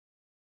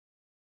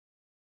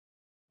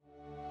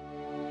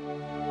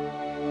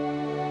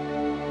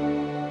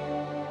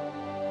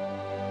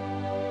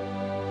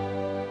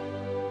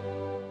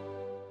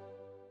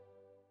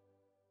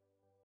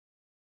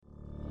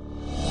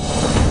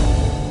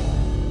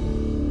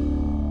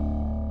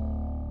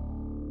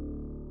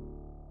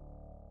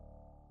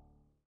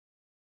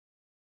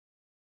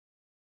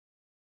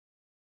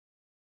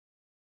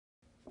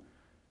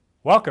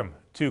Welcome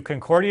to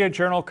Concordia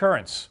Journal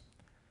Currents.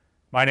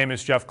 My name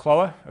is Jeff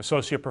Kloha,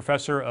 Associate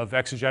Professor of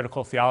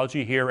Exegetical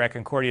Theology here at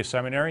Concordia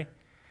Seminary.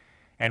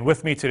 And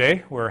with me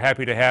today, we're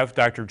happy to have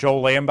Dr.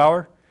 Joel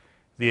Lehenbauer,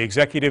 the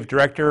Executive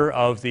Director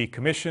of the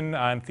Commission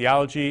on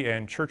Theology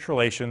and Church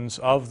Relations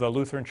of the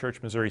Lutheran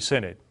Church Missouri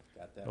Synod.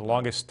 The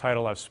longest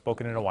title I've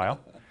spoken in a while.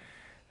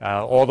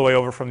 All the way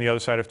over from the other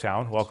side of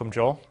town. Welcome,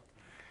 Joel.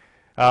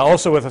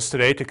 Also with us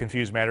today, to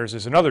confuse matters,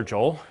 is another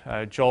Joel,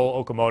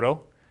 Joel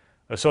Okamoto,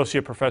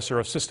 Associate Professor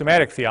of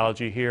Systematic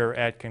Theology here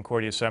at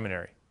Concordia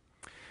Seminary.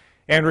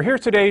 And we're here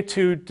today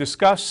to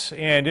discuss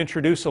and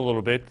introduce a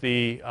little bit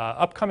the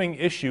upcoming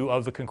issue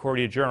of the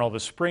Concordia Journal, the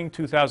spring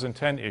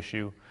 2010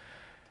 issue,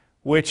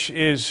 which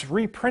is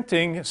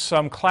reprinting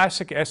some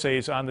classic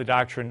essays on the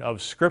doctrine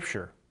of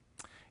Scripture.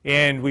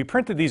 And we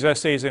printed these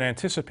essays in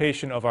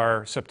anticipation of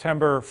our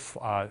September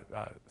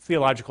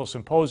theological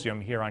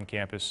symposium here on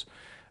campus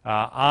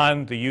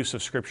on the use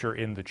of Scripture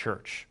in the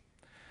church.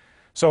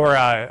 So we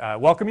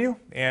welcome you,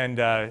 and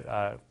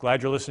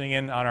glad you're listening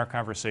in on our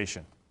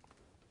conversation.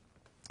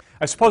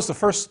 I suppose the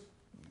first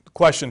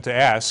question to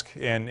ask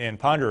and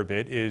ponder a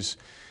bit is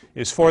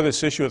for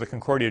this issue of the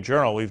Concordia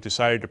Journal, we've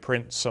decided to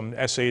print some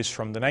essays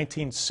from the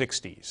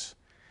 1960s.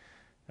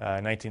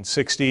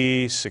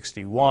 1960,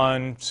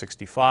 61,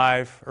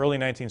 65, early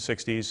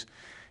 1960s,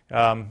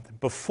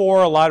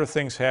 before a lot of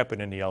things happened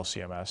in the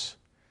LCMS.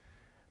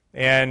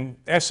 And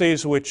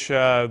essays which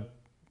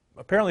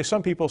apparently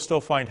some people still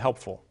find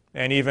helpful,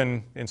 and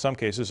even in some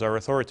cases are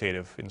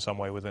authoritative in some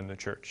way within the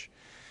church.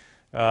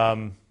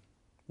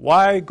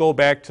 Why go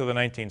back to the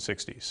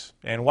 1960s?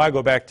 And why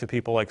go back to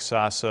people like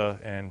Sasa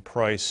and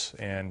Preuss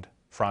and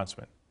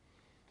Franzmann?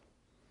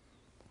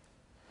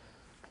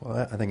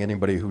 Well, I think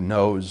anybody who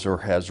knows or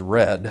has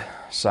read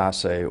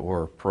Sase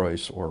or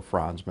Preuss or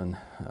Franzmann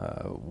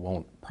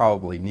won't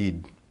probably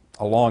need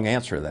a long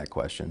answer to that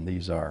question.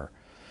 These are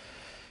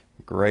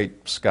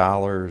great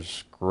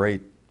scholars,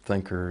 great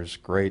thinkers,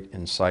 great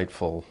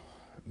insightful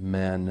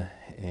men,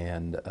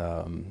 and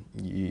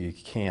you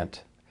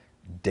can't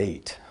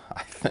date,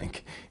 I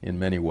think, in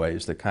many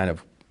ways, the kind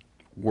of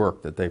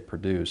work that they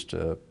produced.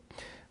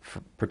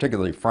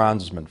 Particularly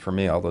Franzmann for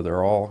me, although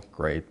they're all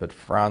great, but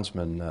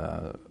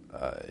Franzmann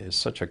is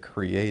such a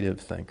creative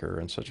thinker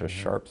and such a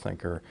sharp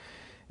thinker,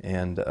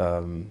 and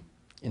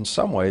in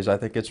some ways I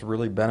think it's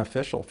really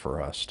beneficial for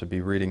us to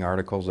be reading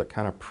articles that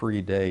kind of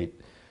predate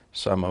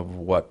some of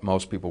what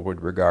most people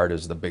would regard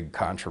as the big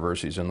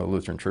controversies in the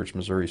Lutheran Church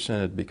Missouri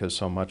Synod, because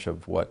so much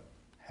of what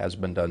has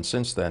been done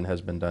since then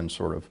has been done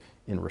sort of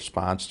in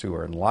response to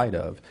or in light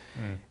of.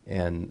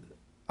 And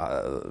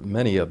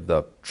many of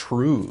the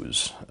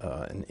truths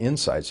and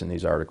insights in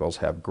these articles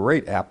have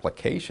great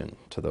application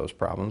to those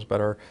problems, but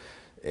are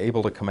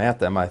able to come at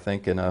them, I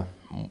think, in a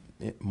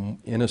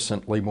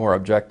innocently more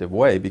objective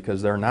way,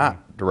 because they're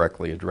not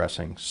directly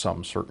addressing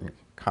some certain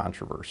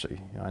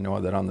controversy. I know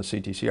that on the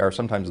CTCR,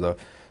 sometimes the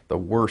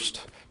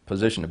worst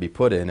position to be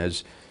put in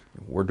is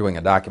we're doing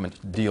a document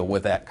to deal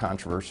with that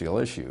controversial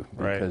issue,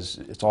 because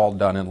it's all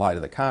done in light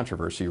of the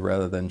controversy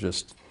rather than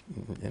just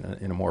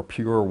in a more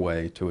pure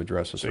way to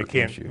address a certain issue. So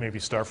you can't maybe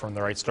start from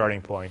the right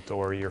starting point,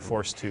 or you're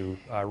forced to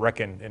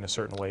reckon in a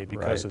certain way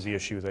because of the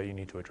issue that you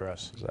need to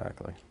address.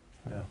 Exactly.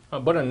 Yeah.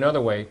 But in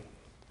another way,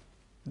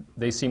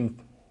 they seem,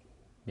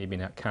 maybe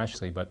not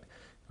consciously, but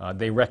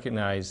they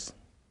recognize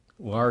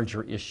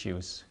larger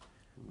issues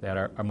that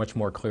are much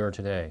more clear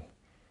today.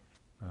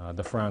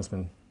 The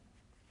Franzmann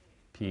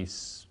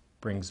piece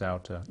brings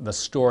out the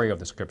story of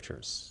the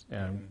Scriptures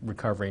and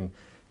recovering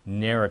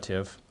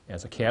narrative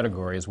as a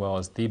category as well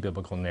as the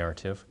biblical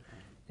narrative,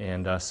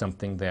 and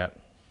something that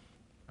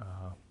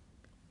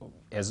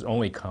has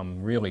only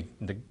come really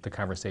the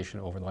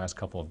conversation over the last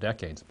couple of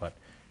decades, but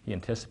he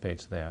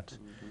anticipates that.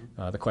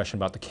 The question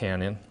about the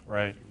canon,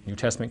 New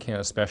Testament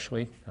canon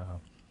especially,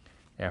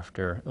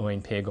 after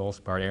Elaine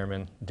Pagels, Bart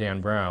Ehrman,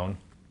 Dan Brown.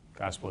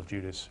 Gospel of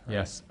Judas.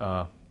 Yes,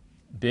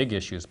 big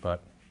issues,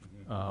 but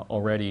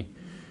already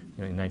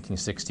in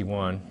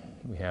 1961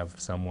 we have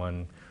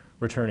someone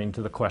returning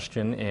to the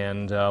question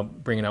and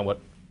bringing out what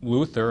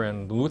Luther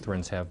and the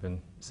Lutherans have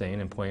been saying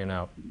and pointing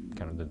out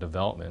kind of the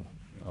development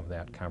of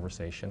that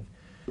conversation.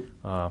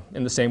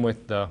 And the same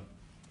with the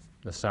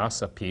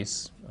Sasa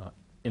piece,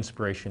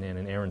 Inspiration and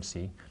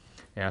Inerrancy,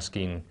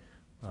 asking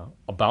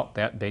about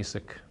that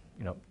basic,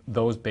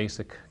 those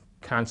basic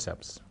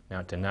concepts,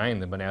 not denying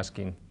them, but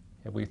asking,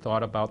 have we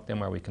thought about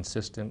them? Are we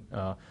consistent?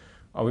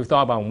 Are we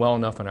thought about them well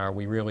enough, and are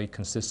we really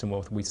consistent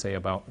with what we say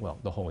about,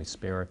 the Holy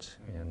Spirit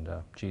and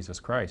Jesus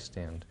Christ?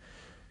 And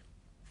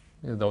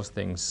those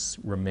things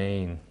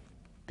remain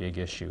big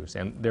issues,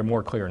 and they're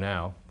more clear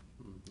now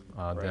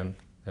than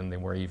they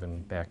were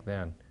even back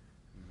then.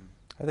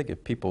 I think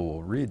if people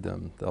will read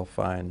them, they'll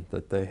find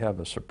that they have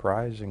a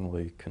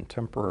surprisingly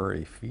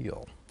contemporary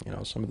feel.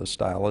 Some of the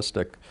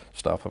stylistic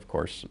stuff, of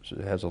course,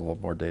 has a little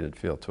more dated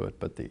feel to it,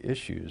 but the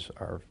issues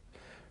are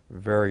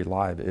very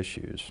live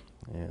issues,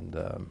 and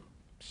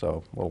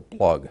so a little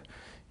plug,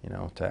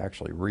 to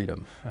actually read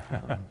them.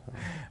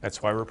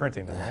 That's why we're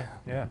printing them, right?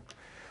 Yeah.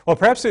 Well,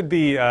 perhaps it'd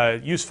be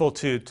useful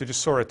to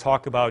just sort of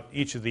talk about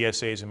each of the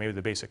essays and maybe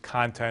the basic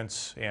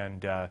contents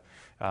and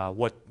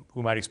what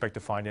we might expect to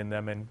find in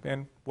them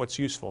and what's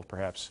useful,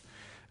 perhaps.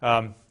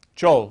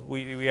 Joel,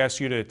 we asked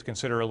you to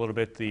consider a little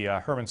bit the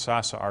Herman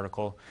Sasse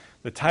article.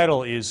 The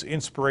title is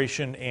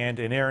Inspiration and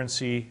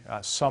Inerrancy,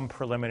 Some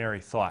Preliminary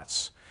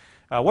Thoughts.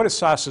 What is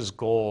Sasse's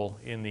goal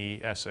in the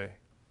essay?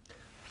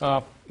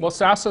 Well,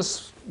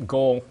 Sasse's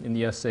goal in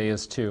the essay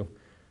is to,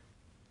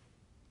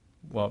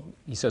 well,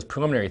 he says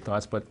preliminary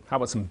thoughts, but how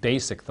about some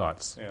basic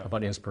thoughts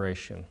about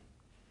inspiration?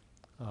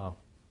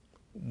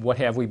 What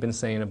have we been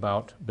saying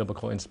about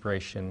biblical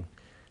inspiration?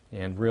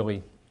 And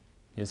really,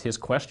 his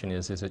question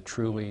is it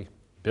truly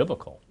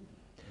biblical?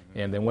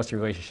 And then what's the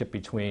relationship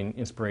between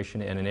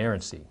inspiration and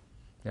inerrancy?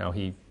 Now,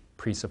 he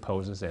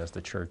presupposes, as the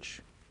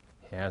church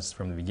has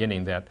from the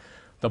beginning, that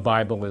the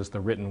Bible is the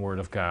written word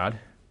of God,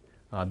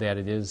 that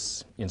it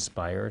is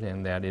inspired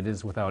and that it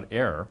is without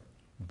error.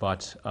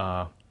 But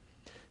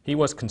he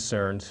was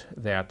concerned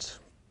that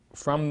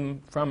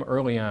from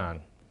early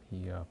on,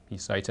 he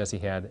cites, as he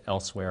had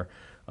elsewhere,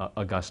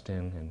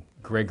 Augustine and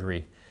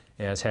Gregory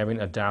as having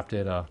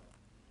adopted an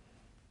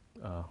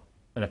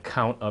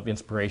account of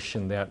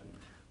inspiration that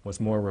was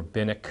more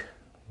rabbinic,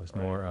 was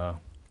more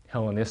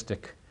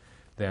Hellenistic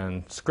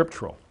than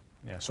scriptural.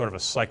 Yeah, sort of a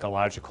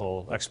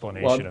psychological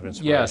explanation of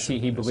inspiration. Yes,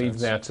 he believed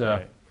that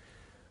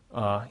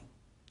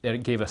that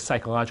it gave a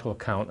psychological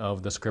account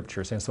of the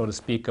scriptures, and so to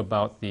speak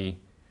about the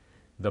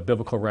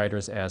biblical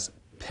writers as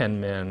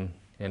penmen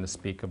and to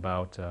speak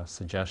about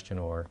suggestion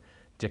or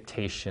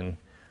dictation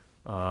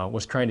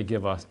was trying to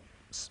give us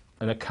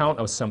an account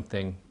of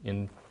something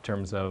in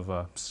terms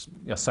of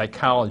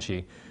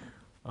psychology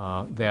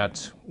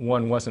that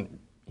one wasn't,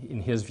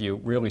 in his view,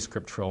 really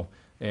scriptural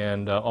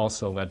and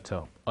also led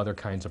to other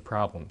kinds of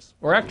problems.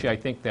 Or actually, I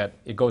think that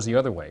it goes the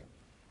other way.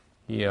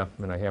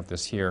 And I have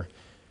this here.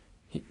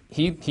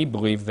 He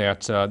believed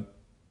that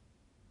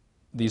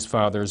these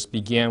fathers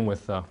began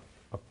with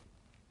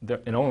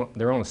their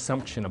own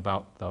assumption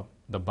about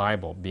the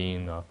Bible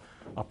being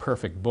a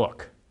perfect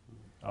book.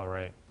 All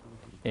right.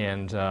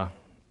 And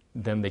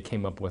then they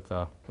came up with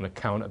an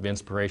account of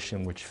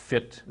inspiration which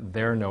fit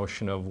their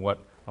notion of what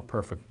a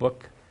perfect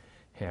book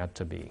had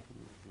to be.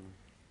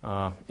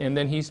 And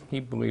then he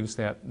believes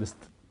that this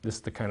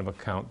is the kind of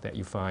account that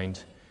you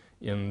find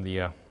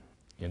in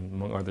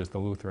among others, the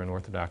Lutheran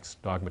Orthodox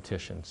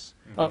dogmaticians.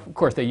 Of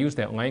course, they use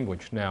that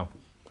language now.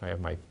 I have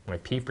my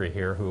peeper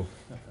here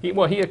he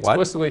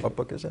explicitly... What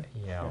book is it?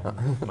 Yeah,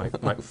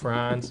 my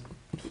Franz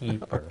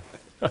Pieper,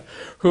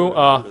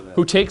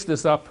 who takes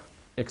this up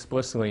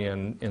explicitly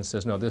and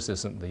says, no, this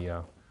isn't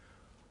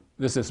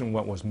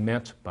what was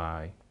meant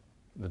by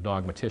the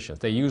dogmaticians.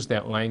 They used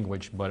that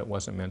language, but it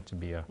wasn't meant to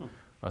be a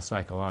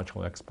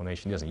psychological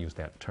explanation. He doesn't use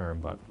that term,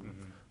 but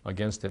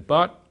against it.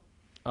 But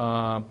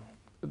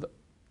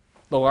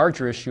the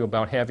larger issue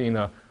about having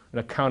an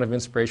account of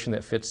inspiration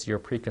that fits your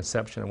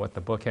preconception of what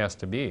the book has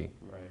to be,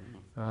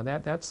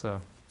 that's an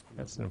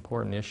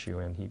important issue,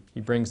 and he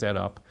brings that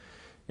up.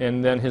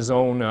 And then his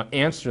own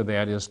answer to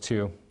that is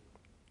to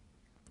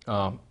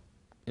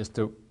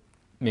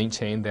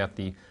maintain that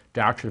the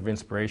doctrine of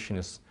inspiration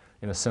is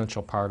an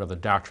essential part of the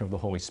doctrine of the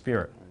Holy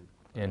Spirit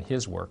and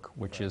his work,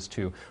 which is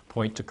to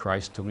point to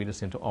Christ to lead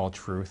us into all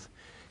truth.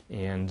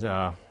 And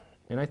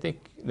I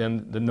think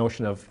then the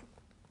notion of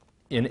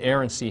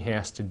inerrancy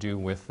has to do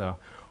with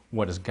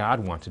what does God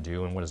want to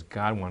do and what does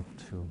God want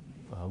to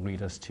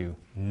lead us to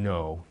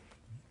know.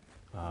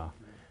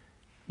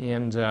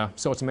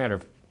 So it's a matter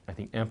of, I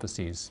think,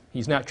 emphases.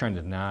 He's not trying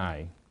to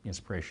deny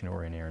inspiration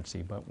or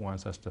inerrancy, but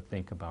wants us to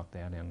think about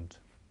that, and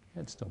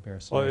it still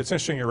bears. Well, it's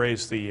interesting you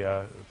raise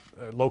the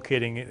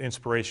locating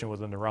inspiration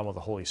within the realm of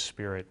the Holy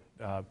Spirit.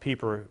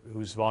 Pieper,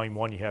 whose volume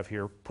 1 you have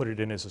here, put it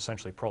in as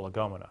essentially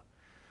prolegomena.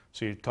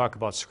 So you talk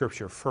about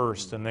Scripture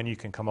first, and then you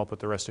can come up with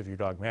the rest of your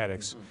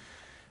dogmatics.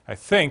 I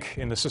think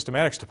in the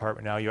systematics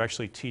department now, you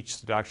actually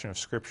teach the doctrine of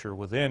Scripture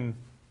within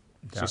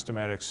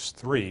Systematics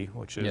 3,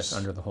 which is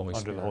under the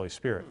Holy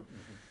Spirit.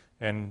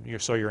 And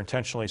you're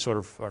intentionally sort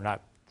of, or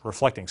not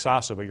reflecting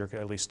Sasse, but you're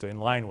at least in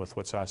line with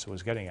what Sasse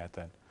was getting at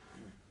then.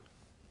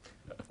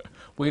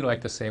 We'd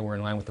like to say we're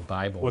in line with the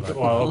Bible.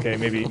 Well, okay,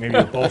 maybe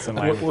you're both in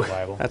line with the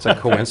Bible. That's a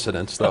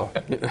coincidence, though.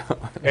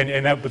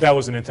 But that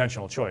was an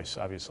intentional choice,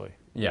 obviously.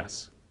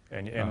 Yes.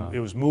 And it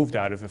was moved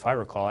out of, if I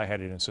recall, I had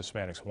it in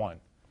Systematics 1,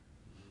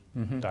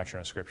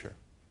 Doctrine of Scripture.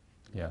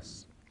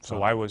 Yes. So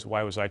why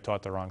was I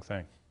taught the wrong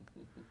thing?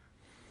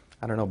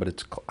 I don't know, but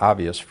it's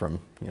obvious from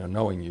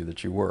knowing you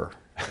that you were.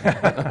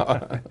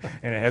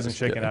 And it hasn't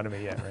shaken out of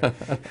me yet, right?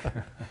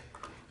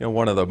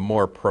 One of the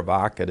more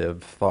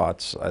provocative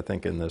thoughts, I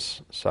think, in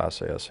this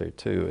Sasse essay,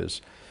 too,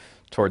 is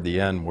toward the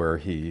end where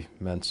he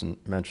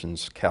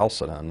mentions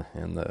Chalcedon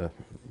and the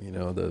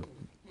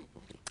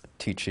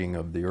teaching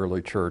of the early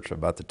church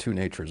about the two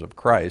natures of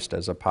Christ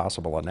as a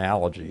possible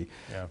analogy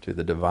to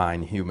the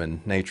divine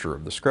human nature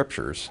of the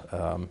Scriptures.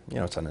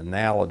 It's an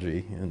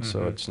analogy, and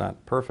so it's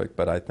not perfect,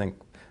 but I think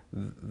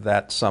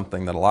that's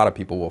something that a lot of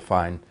people will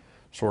find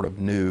sort of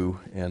new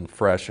and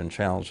fresh and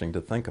challenging to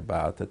think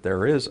about, that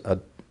there is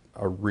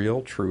a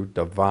real, true,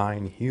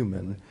 divine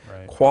human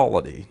Right.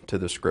 quality to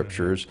the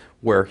Scriptures,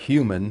 where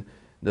human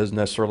doesn't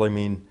necessarily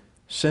mean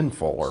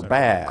sinful or Sinful,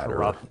 bad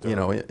corrupt, or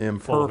or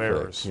imperfect, full of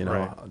errors,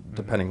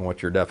 depending on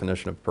what your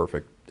definition of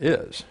perfect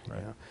is.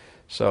 Right.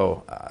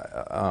 So,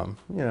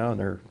 and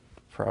there are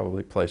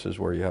probably places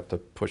where you have to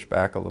push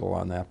back a little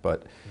on that,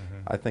 but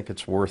I think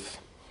it's worth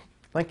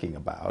thinking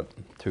about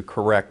to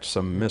correct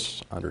some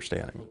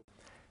misunderstanding.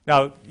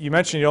 Now, you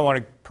mentioned you don't want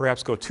to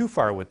perhaps go too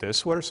far with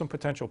this. What are some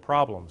potential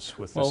problems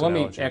with Well, this let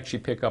analogy? me actually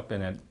pick up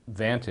an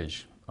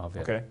advantage of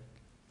it. Okay.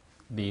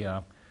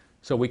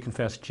 So we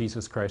confess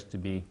Jesus Christ to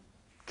be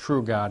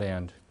true God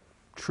and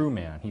true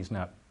man. He's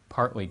not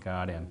partly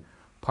God and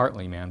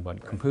partly man,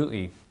 but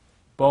completely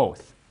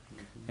both.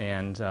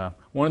 And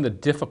one of the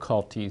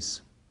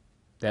difficulties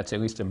that's at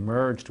least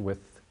emerged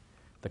with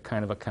the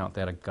kind of account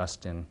that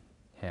Augustine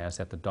has,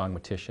 that the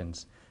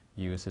dogmaticians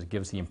use, it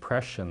gives the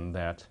impression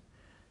that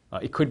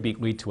it could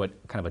lead to a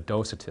kind of a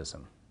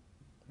docetism.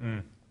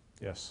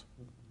 Yes.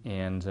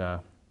 And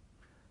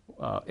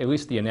at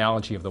least the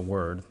analogy of the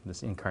Word,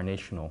 this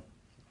incarnational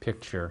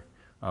picture,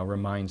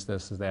 reminds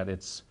us that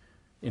it's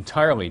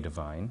entirely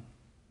divine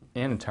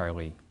and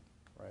entirely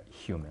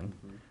human,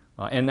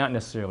 and not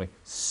necessarily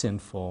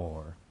sinful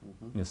or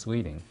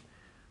misleading.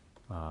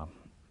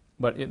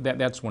 But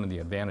that's one of the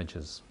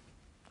advantages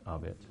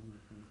of it.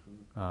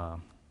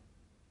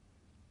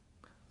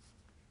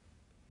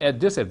 At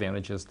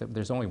disadvantages,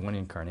 there's only one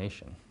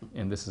incarnation,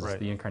 and this is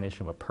the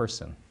incarnation of a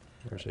person.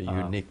 There's a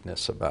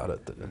uniqueness about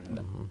it.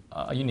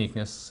 A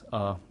uniqueness.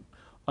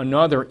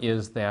 Another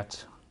is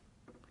that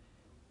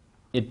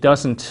it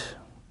doesn't,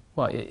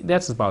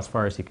 that's about as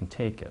far as you can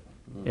take it.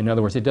 In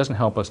other words, it doesn't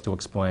help us to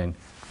explain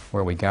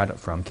where we got it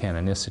from,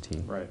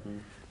 canonicity. Right.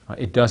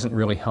 It doesn't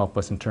really help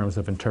us in terms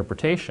of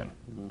interpretation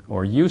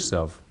or use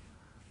of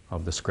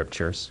the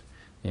Scriptures,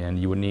 and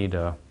you would need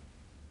a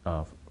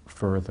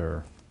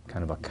further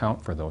kind of account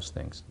for those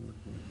things.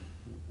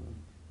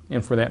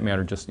 And for that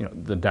matter, just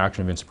the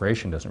doctrine of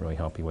inspiration doesn't really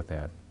help you with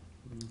that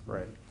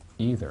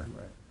either.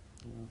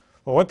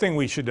 Well, one thing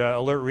we should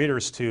alert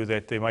readers to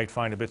that they might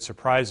find a bit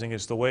surprising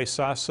is the way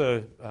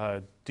Sasa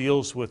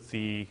deals with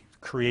the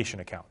creation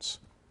accounts.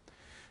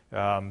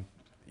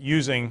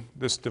 Using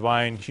this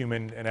divine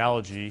human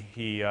analogy,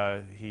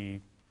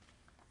 he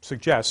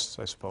suggests,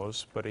 I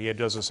suppose, but he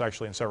does this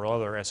actually in several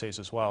other essays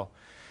as well,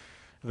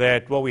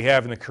 that what we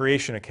have in the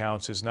creation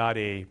accounts is not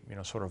a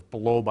sort of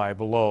blow by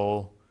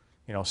blow,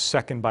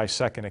 second by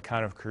second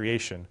account of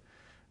creation,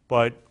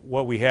 but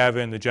what we have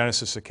in the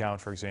Genesis account,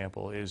 for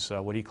example, is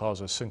what he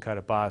calls a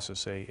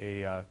synkatabasis,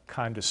 a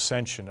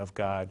condescension of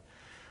God,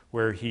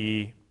 where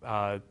he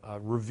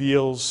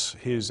reveals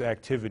his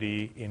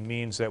activity in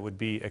means that would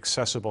be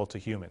accessible to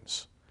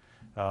humans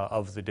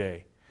of the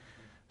day.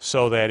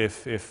 So that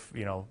if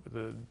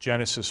the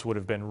Genesis would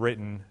have been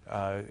written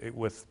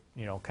with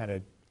kind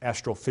of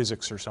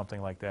astrophysics or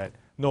something like that,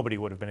 nobody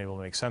would have been able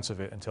to make sense of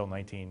it until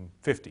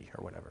 1950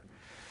 or whatever.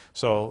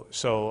 So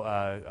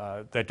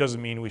that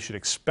doesn't mean we should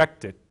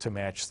expect it to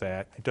match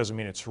that. It doesn't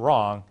mean it's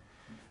wrong,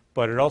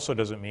 but it also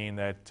doesn't mean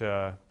that,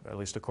 at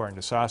least according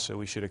to Sasa,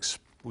 we should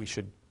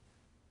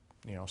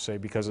say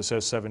because it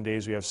says 7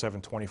 days, we have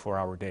 7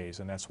 24-hour days,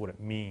 and that's what it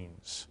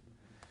means.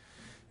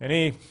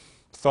 Any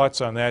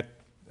thoughts on that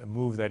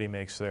move that he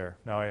makes there?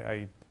 Now,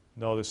 I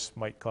know this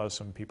might cause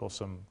some people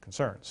some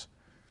concerns.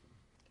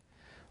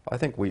 I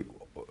think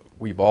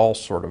we've all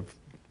sort of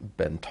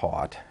been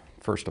taught,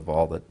 first of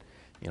all, that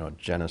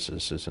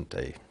Genesis isn't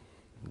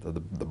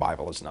the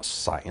Bible isn't a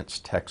science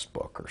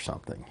textbook or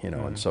something,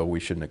 and so we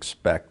shouldn't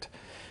expect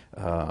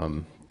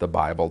the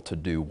Bible to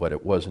do what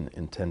it wasn't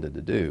intended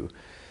to do.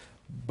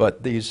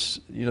 But these,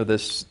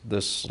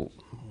 this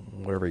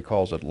whatever he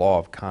calls it, law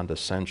of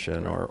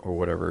condescension or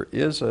whatever,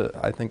 is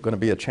I think going to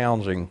be a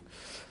challenging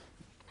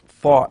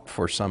thought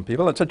for some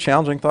people. It's a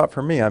challenging thought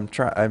for me.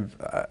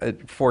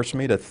 It forced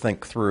me to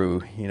think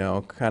through,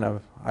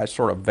 I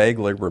sort of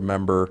vaguely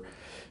remember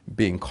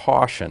being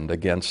cautioned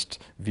against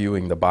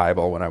viewing the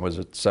Bible when I was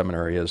at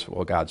seminary as,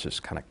 well, God's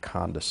just kind of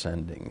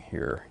condescending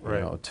here,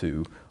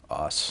 to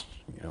us,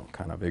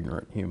 kind of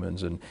ignorant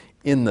humans, and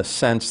in the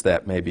sense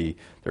that maybe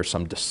there's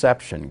some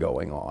deception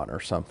going on or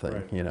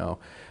something,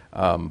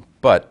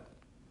 But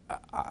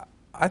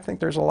I think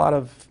there's a lot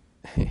of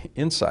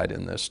insight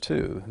in this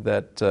too.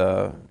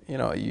 That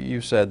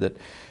you said that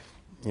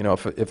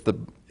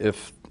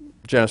if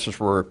Genesis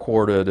were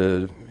recorded,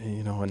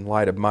 in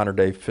light of modern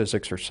day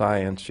physics or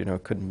science,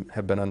 couldn't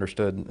have been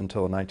understood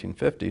until the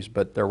 1950s.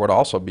 But there would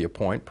also be a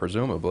point,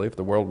 presumably, if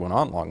the world went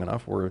on long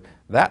enough, where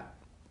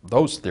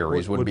those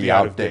theories would be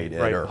outdated.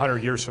 Right, or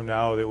 100 years from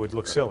now, it would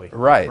look silly.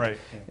 Right.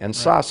 And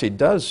Sassi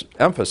does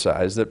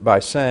emphasize that by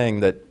saying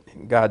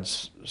that God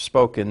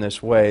spoke in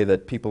this way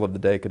that people of the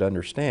day could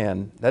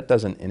understand, that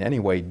doesn't in any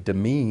way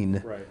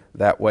demean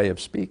that way of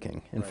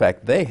speaking. In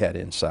fact, they had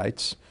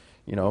insights,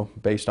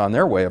 based on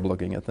their way of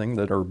looking at things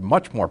that are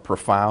much more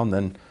profound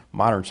than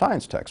modern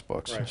science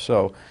textbooks.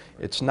 So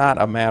it's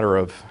not a matter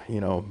of,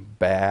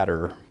 bad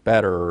or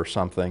better or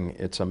something.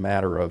 It's a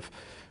matter of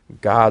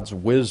God's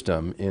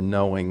wisdom in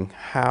knowing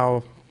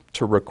how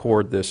to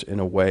record this in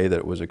a way that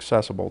it was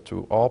accessible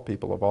to all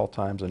people of all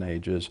times and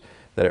ages,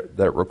 that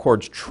it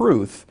records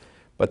truth,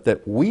 but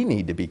that we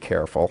need to be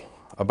careful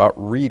about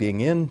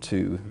reading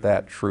into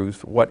that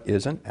truth what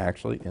isn't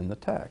actually in the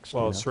text.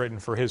 Well, it's written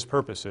for his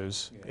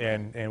purposes,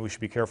 and we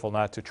should be careful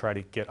not to try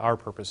to get our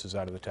purposes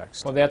out of the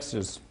text. Well, that's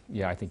just,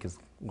 I think is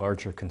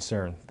larger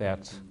concern.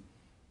 That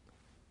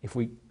if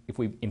we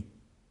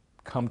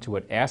come to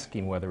it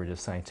asking whether it is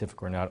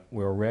scientific or not,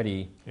 we're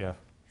already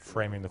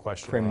Framing the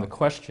question. framing the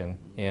question.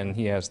 And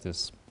he has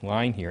this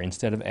line here: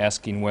 instead of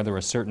asking whether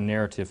a certain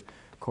narrative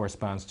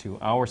corresponds to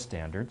our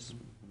standards,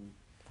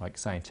 like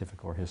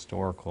scientific or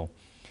historical,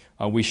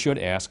 we should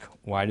ask,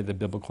 why did the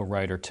biblical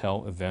writer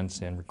tell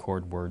events and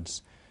record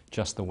words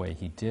just the way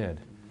he did?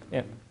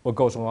 And what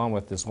goes along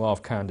with this law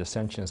of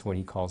condescension is what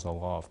he calls a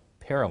law of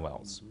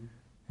parallels. And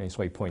that's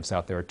why he points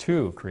out there are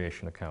two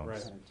creation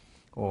accounts. Right.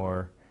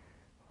 Or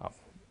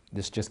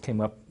this just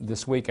came up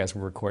this week as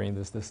we're recording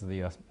this. This is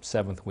the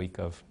 7th week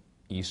of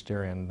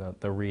Easter, and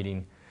the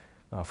reading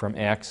from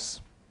Acts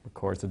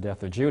records the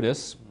death of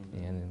Judas.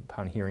 And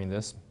upon hearing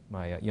this,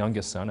 my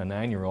youngest son, a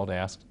 9-year-old,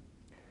 asked,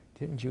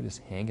 "Didn't Judas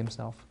hang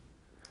himself?"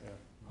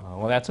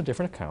 Well, that's a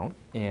different account,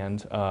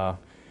 and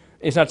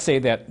it's not to say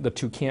that the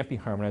two can't be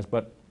harmonized,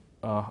 but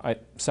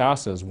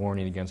Sasa is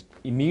warning against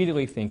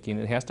immediately thinking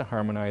it has to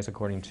harmonize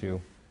according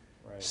to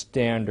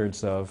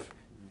standards of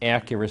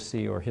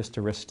accuracy or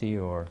historicity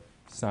or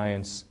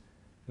science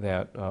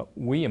that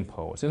we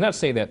impose. And not to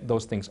say that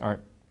those things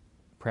aren't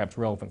perhaps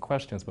relevant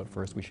questions, but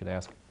first we should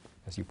ask,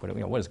 as you put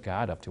it, what is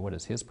God up to? What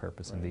is his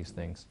purpose in these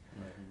things?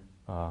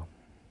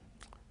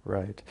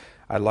 Right.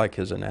 I like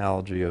his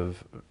analogy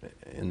of,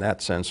 in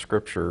that sense,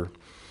 Scripture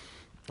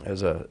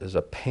as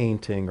a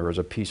painting or as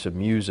a piece of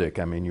music.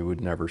 I mean, you would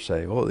never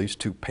say, "Oh, these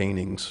two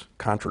paintings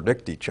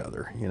contradict each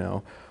other,"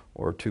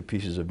 or two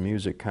pieces of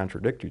music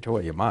contradict each other.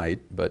 Well, you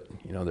might, but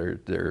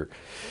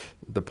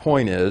the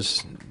point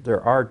is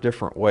there are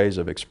different ways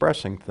of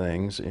expressing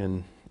things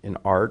in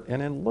art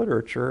and in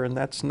literature, and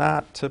that's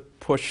not to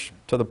push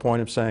to the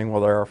point of saying,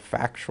 well, there are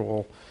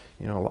factual,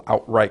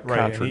 outright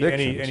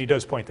contradictions. And he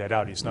does point that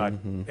out. He's not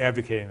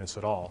advocating this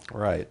at all.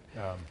 Right.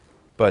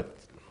 But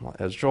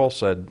as Joel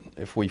said,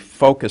 if we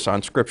focus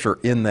on Scripture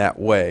in that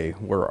way,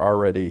 we're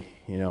already,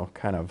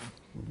 kind of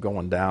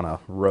going down a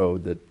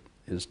road that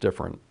is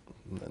different,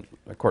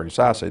 according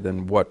to Sase,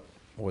 than what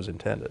was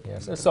intended.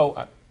 Yes.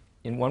 So,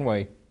 in one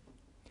way,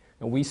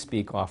 we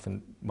speak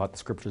often about the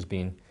Scriptures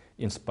being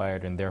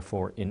inspired and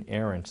therefore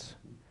inerrant,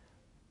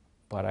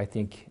 but I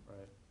think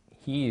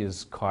he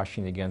is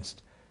cautioning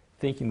against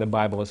thinking the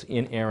Bible is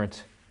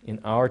inerrant in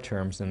our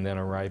terms and then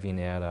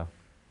arriving at a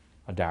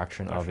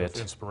doctrine of it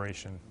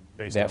inspiration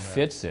based that on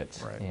fits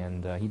it. Right.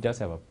 And he does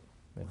have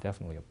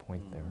definitely a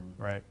point there.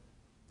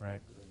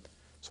 Right.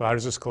 So how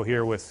does this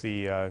cohere with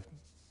the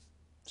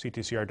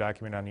CTCR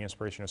document on the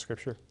inspiration of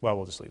Scripture? Well,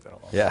 we'll just leave that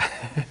alone. Yeah.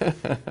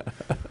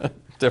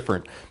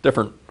 different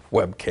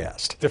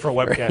webcast. Different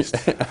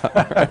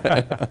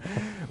webcast.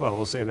 Well,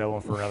 we'll save that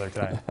one for another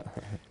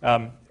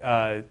time.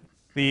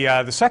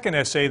 The second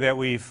essay that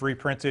we've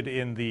reprinted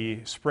in the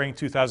spring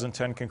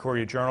 2010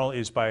 Concordia Journal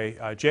is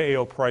by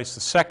J.A.O.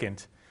 Price II,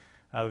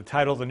 the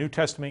title, The New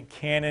Testament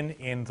Canon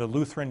and the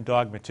Lutheran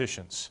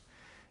Dogmaticians.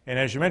 And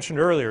as you mentioned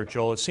earlier,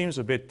 Joel, it seems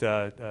a bit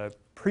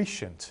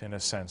prescient in a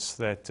sense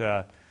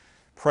that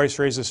Price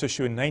raised this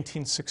issue in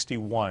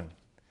 1961.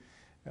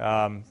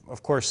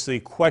 Of course, the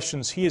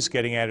questions he is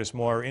getting at is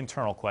more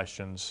internal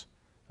questions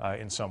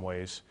in some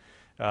ways.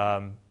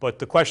 But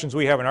the questions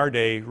we have in our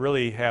day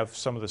really have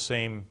some of the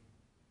same,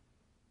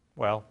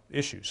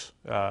 issues.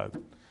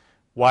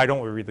 Why don't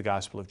we read the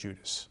Gospel of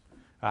Judas?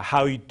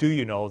 How do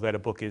you know that a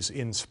book is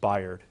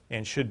inspired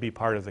and should be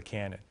part of the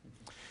canon?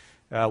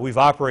 We've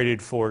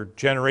operated for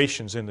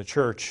generations in the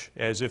church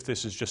as if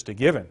this is just a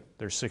given.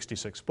 There's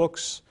 66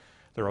 books.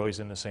 They're always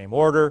in the same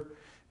order.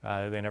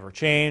 They never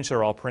change.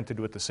 They're all printed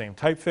with the same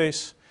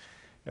typeface.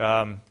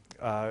 And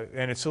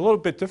it's a little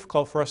bit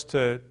difficult for us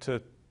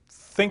to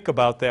think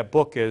about that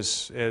book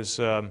as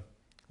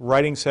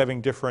writings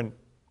having different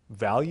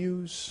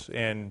values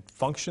and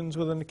functions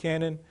within the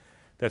canon,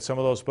 that some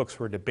of those books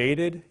were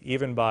debated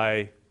even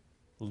by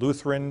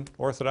Lutheran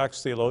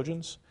Orthodox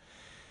theologians.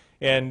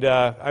 And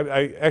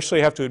I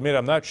actually have to admit,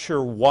 I'm not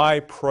sure why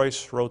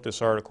Price wrote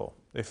this article.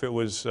 If it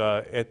was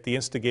at the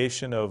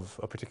instigation of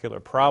a particular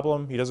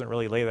problem, he doesn't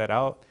really lay that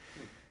out.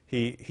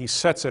 He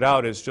sets it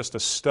out as just a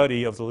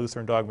study of the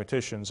Lutheran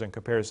dogmaticians and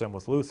compares them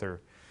with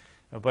Luther.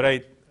 But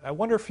I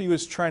wonder if he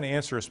was trying to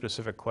answer a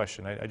specific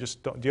question. I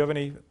just don't. Do you have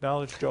any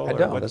knowledge, Joel? I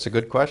don't. That's a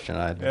good question.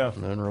 I didn't really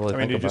think about it. I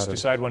mean, you just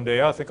decide one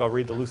day, I think I'll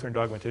read the Lutheran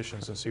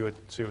dogmaticians and see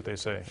what they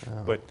say.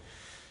 Oh.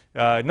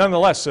 But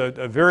nonetheless,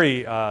 a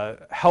very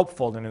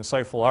helpful and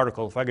insightful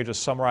article. If I could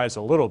just summarize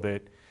a little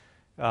bit,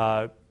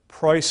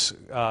 Price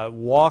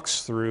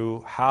walks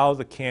through how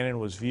the canon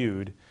was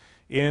viewed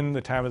in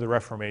the time of the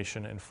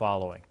Reformation and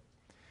following.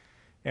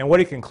 And what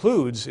he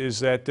concludes is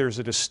that there's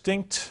a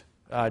distinct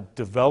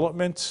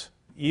development,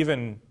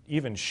 even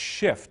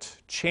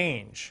shift,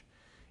 change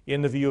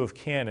in the view of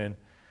canon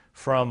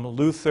from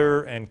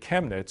Luther and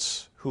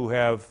Chemnitz, who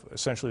have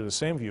essentially the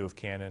same view of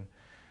canon,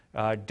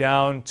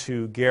 down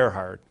to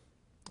Gerhard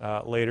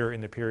later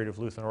in the period of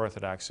Lutheran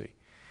Orthodoxy.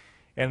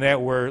 And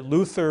that where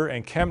Luther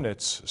and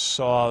Chemnitz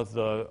saw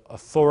the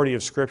authority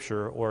of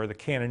Scripture or the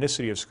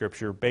canonicity of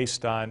Scripture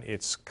based on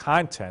its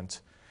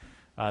content,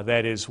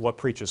 that is what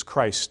preaches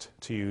Christ,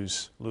 to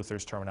use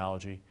Luther's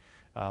terminology,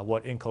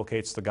 what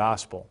inculcates the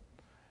gospel.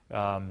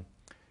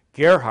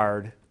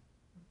 Gerhard,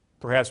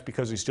 perhaps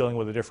because he's dealing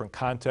with a different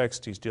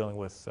context, he's dealing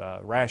with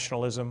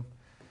rationalism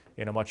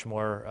in a much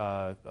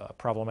more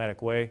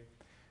problematic way.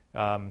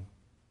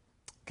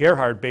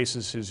 Gerhard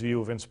bases his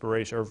view of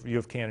inspiration or view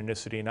of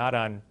canonicity not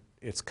on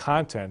its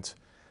content,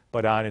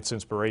 but on its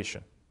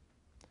inspiration.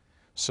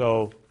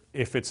 So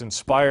if it's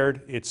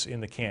inspired, it's in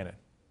the canon.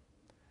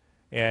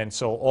 And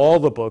so all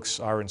the books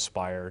are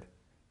inspired,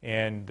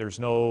 and there's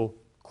no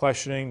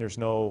questioning, there's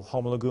no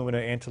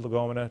homolegumena,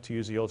 antilegomena, to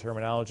use the old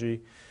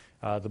terminology.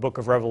 The book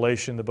of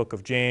Revelation, the book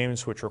of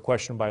James, which were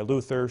questioned by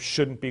Luther,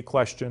 shouldn't be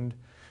questioned.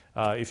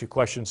 If you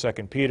question 2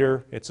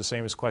 Peter, it's the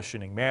same as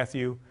questioning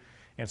Matthew.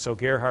 And so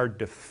Gerhard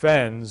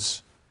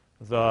defends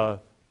the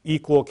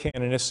equal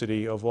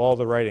canonicity of all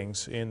the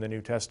writings in the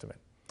New Testament.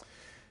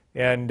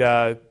 And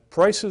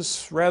Price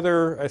is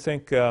rather, I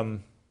think, well,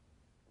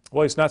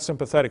 he's not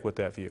sympathetic with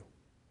that view.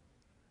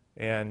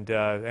 And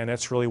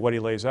that's really what he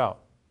lays out.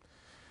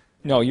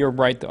 No, you're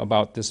right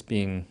about this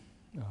being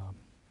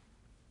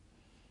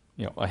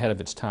ahead of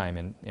its time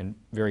and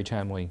very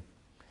timely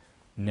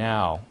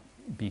now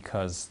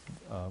because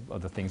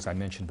of the things I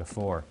mentioned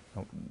before.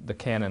 The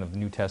canon of the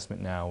New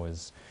Testament now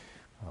is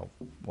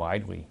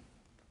widely,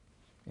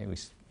 at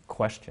least,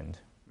 questioned.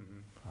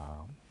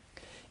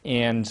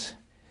 And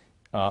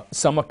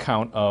some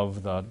account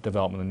of the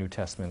development of the New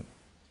Testament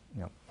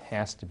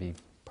has to be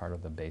part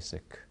of the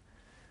basic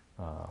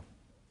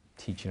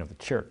teaching of the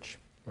church.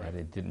 Right?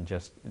 It didn't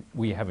just,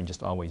 we haven't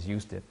just always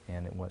used it,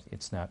 and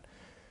it's not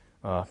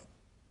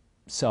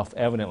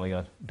self-evidently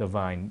a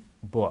divine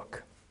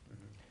book.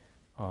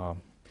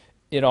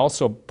 It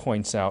also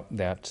points out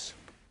that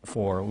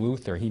for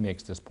Luther, he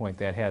makes this point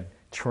that had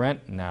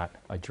Trent not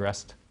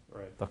addressed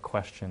the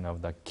question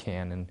of the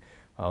canon,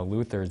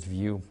 Luther's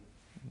view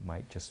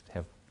might just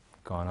have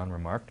gone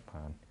unremarked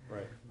upon.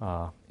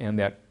 Right. And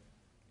that,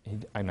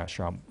 I'm not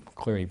sure how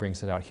clearly he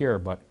brings it out here,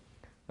 but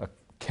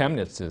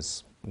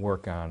Chemnitz's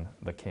work on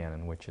the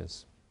canon, which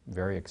is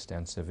very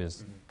extensive,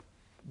 is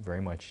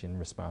very much in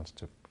response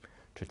to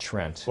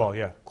Trent. Well,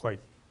 yeah, quite.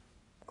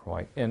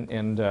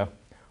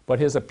 But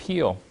his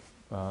appeal,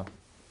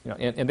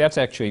 and that's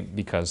actually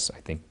because I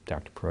think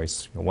Dr.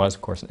 Preuss was,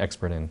 of course, an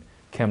expert in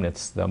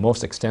Chemnitz. The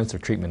most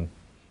extensive treatment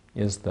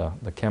is the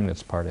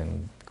Chemnitz part,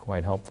 and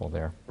quite helpful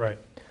there. Right.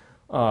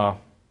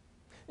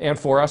 And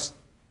for us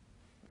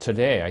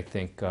today, I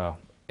think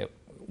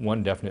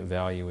one definite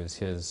value is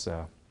his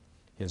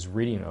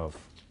reading of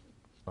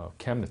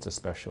Chemnitz,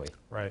 especially.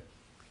 Right.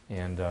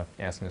 And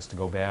asking us to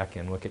go back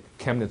and look at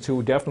Chemnitz,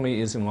 who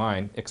definitely is in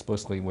line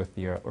explicitly with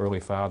the early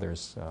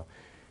fathers,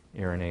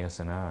 Irenaeus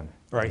and on.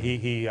 Right.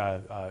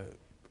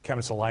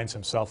 Chemnitz aligns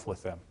himself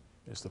with them,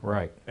 is the point.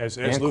 Right. As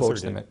and Luther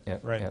quotes did. them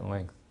at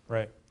length.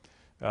 Right.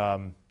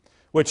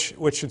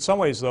 Which in some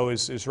ways, though,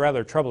 is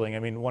rather troubling. I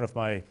mean, one of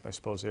my, I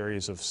suppose,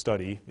 areas of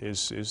study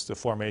is the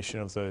formation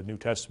of the New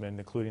Testament,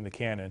 including the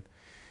canon.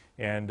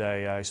 And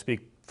I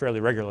speak fairly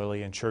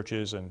regularly in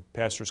churches and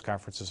pastors'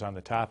 conferences on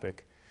the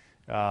topic.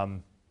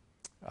 When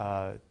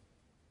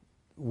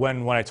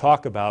I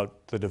talk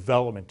about the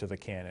development of the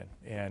canon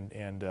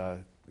and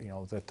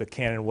that the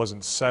canon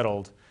wasn't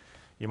settled,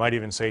 you might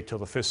even say till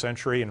the 5th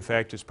century. In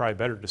fact, it's probably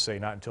better to say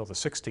not until the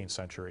 16th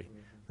century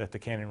that the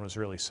canon was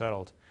really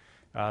settled.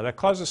 That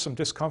causes some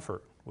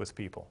discomfort with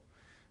people.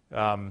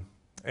 And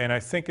I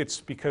think it's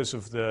because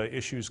of the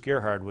issues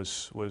Gerhard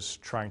was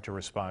trying to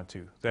respond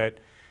to.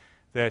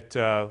 That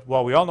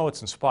well, we all know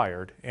it's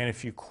inspired, and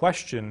if you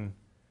question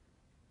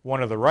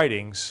one of the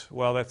writings,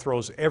 well, that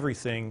throws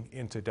everything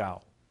into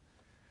doubt.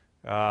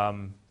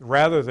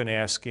 Rather than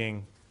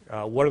asking,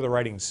 what are the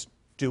writings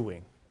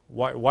doing?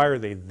 Why are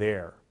they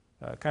there?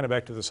 Kind of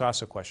back to the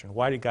Sasa question.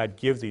 Why did God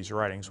give these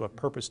writings? What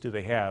purpose do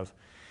they have?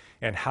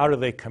 And how do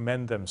they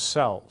commend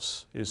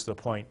themselves, is the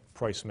point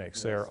Price makes.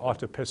 Yes. They're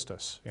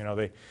autopistos.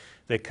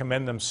 They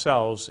commend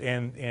themselves,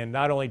 and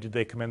not only did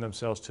they commend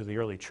themselves to the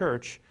early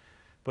church,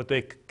 but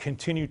they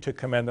continue to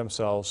commend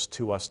themselves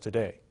to us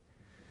today.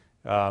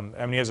 He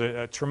has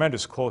a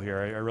tremendous quote here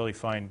I really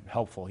find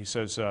helpful. He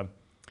says,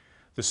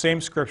 the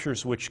same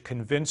scriptures which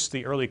convinced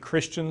the early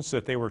Christians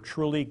that they were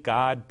truly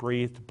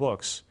God-breathed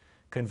books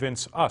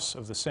convince us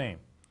of the same,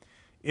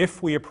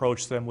 if we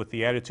approach them with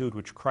the attitude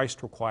which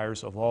Christ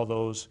requires of all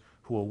those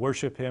who will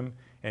worship Him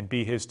and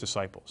be His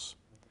disciples.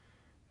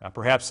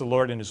 Perhaps the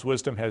Lord in His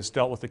wisdom has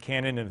dealt with the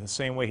canon in the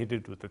same way He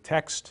did with the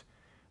text.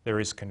 There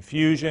is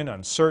confusion,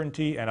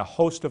 uncertainty, and a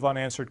host of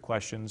unanswered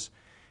questions,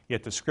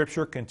 yet the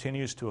Scripture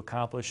continues to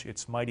accomplish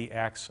its mighty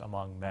acts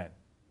among men.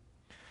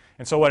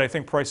 And so what I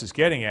think Price is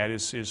getting at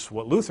is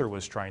what Luther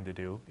was trying to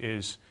do,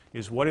 is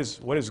what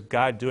is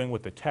God doing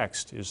with the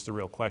text is the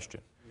real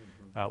question.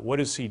 What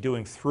is he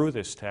doing through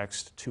this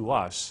text to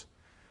us,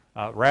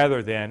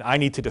 rather than I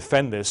need to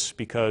defend this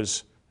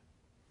because,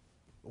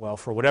 well,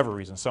 for whatever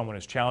reason, someone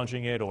is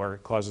challenging it or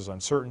it causes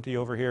uncertainty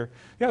over here.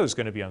 Yeah, there's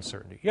going to be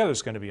uncertainty. Yeah,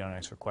 there's going to be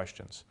unanswered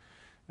questions.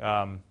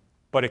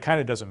 But it kind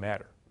of doesn't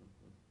matter,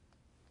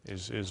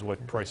 is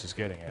what Price is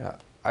getting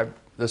at. Yeah,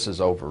 this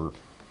is over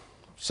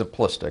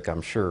simplistic,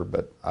 I'm sure,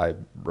 but I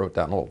wrote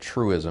down a little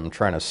truism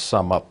trying to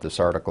sum up this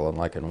article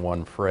in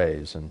one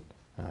phrase, and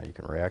you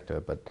can react to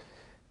it. But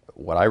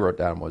what I wrote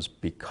down was,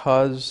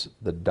 because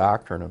the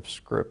doctrine of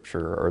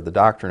Scripture, or the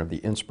doctrine of the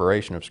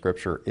inspiration of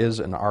Scripture, is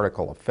an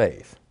article of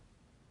faith,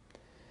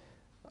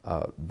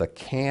 the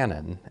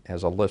canon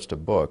as a list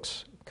of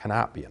books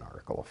cannot be an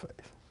article of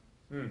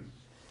faith.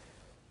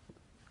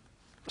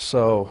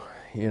 So,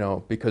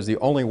 because the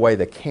only way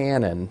the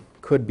canon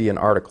could be an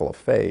article of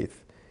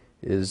faith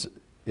is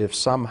if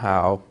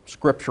somehow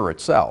Scripture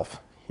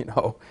itself,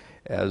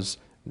 as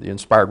the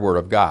inspired Word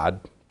of God,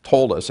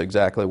 told us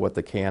exactly what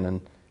the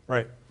canon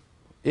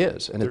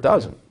is, and it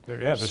doesn't.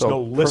 There's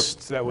no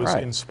list that was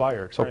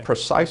inspired. So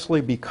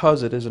precisely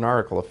because it is an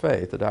article of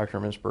faith, the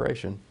doctrine of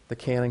inspiration, the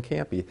canon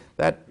can't be.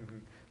 That,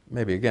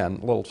 maybe again,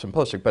 a little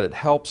simplistic, but it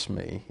helps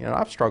me.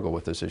 I've struggled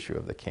with this issue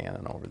of the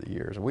canon over the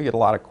years. We get a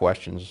lot of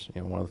questions.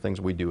 One of the things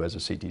we do as a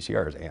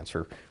CTCR is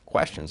answer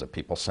questions that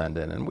people send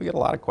in, and we get a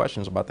lot of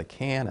questions about the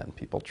canon,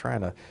 people trying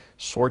to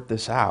sort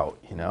this out,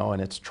 and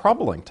it's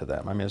troubling to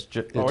them. I mean, it's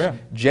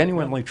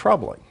genuinely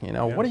troubling.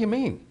 What do you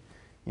mean?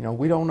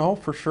 We don't know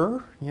for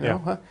sure,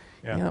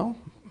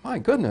 my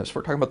goodness,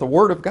 we're talking about the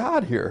Word of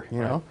God here,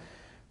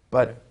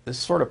 But this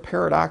sort of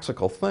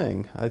paradoxical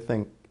thing, I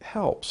think,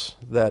 helps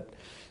that,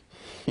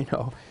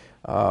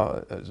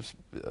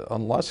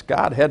 unless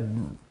God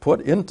had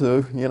put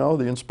into,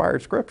 the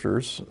inspired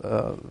Scriptures,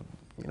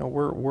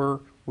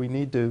 we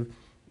need to,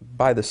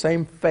 by the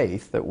same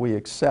faith that we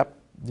accept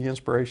the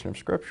inspiration of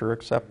Scripture,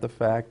 accept the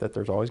fact that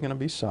there's always going to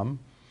be some,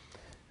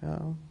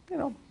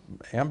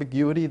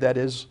 ambiguity that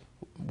is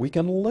we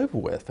can live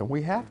with, and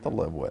we have to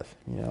live with,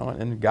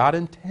 and God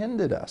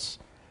intended us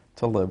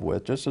to live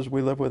with, just as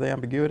we live with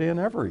ambiguity in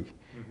every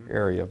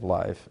area of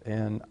life.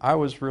 And I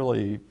was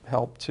really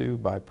helped too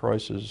by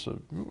Preuss's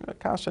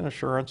constant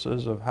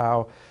assurances of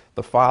how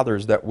the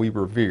fathers that we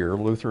revere,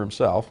 Luther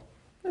himself,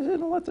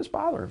 didn't let this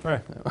bother him.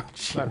 Right.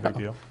 It's not a big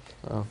deal.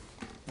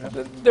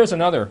 There's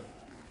another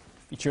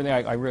feature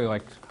there. I really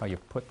liked how you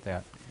put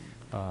that.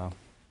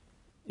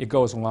 It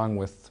goes along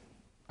with,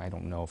 I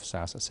don't know if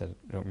Sasa said it,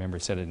 I don't remember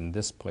he said it in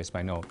this place, but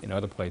I know in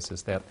other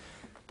places that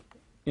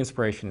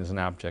inspiration is an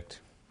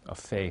object of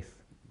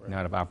faith,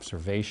 not of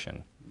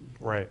observation.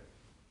 Right.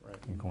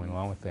 And going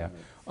along with that.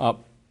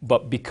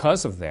 But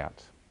because of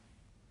that,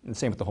 and the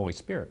same with the Holy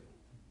Spirit,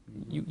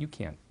 you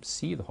can't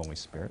see the Holy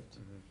Spirit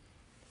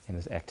and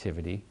His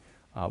activity.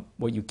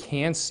 What you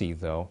can see,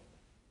 though,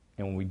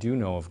 and what we do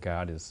know of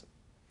God, is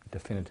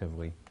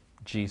definitively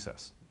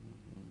Jesus.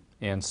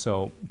 And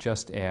so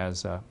just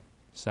as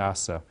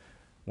Sasa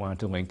wanted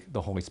to link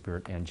the Holy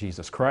Spirit and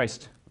Jesus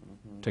Christ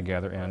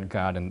together, and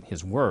God and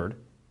His Word,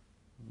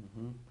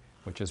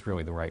 which is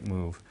really the right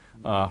move,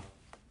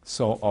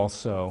 so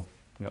also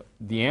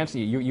the answer,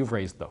 you've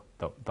raised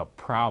the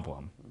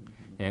problem,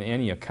 and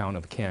any account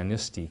of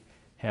canonicity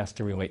has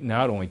to relate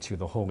not only to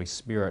the Holy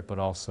Spirit, but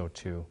also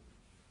to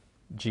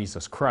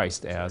Jesus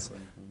Christ as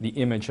the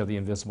image of the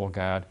invisible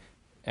God,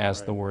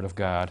 as the Word of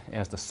God,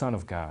 as the Son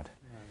of God.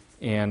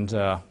 And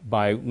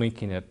by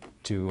linking it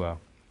to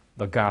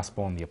the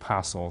Gospel and the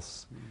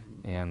Apostles,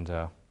 and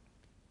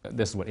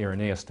this is what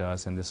Irenaeus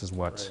does, and this is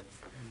what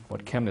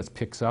Chemnitz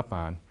picks up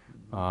on,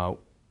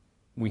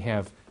 we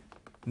have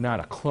not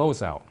a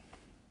closeout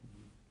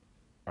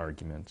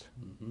argument,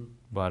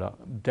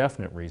 but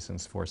definite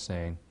reasons for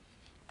saying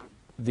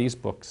these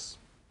books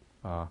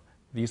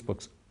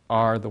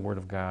are the Word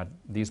of God.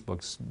 These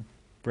books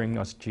bring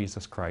us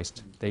Jesus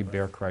Christ. They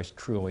bear Christ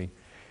truly.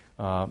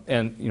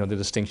 And the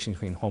distinction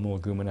between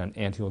homolegumena and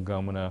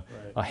antilegumena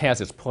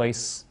has its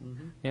place,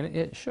 and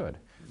it should.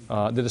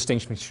 The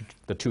distinction between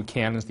the two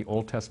canons, the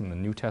Old Testament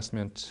and the New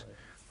Testament,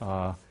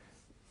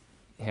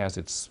 has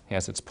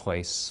its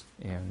place,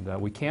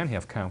 and we can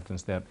have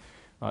confidence that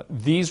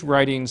these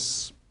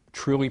writings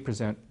truly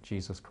present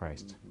Jesus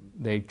Christ.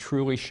 They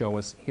truly show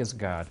us His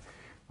God,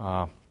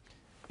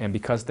 and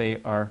because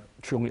they are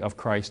truly of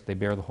Christ, they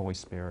bear the Holy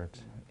Spirit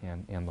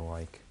and the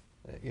like.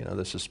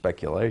 This is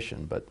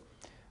speculation, but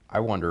I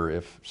wonder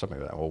if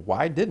somebody would say, well,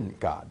 why didn't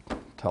God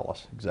tell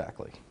us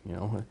exactly?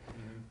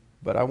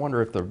 But I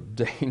wonder if the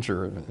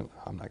danger,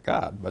 I'm not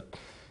God, but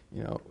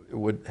it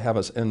would have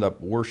us end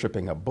up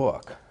worshiping a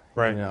book,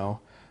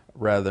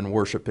 rather than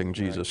worshiping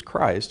Jesus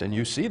Christ. And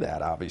you see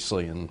that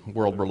obviously in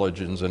world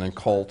religions and in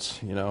cults,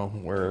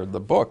 where the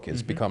book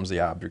becomes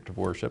the object of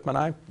worship. And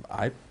I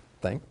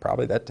think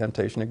probably that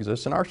temptation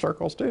exists in our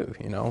circles too,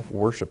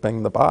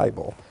 worshiping the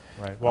Bible.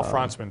 Right. Well,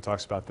 Franzman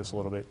talks about this a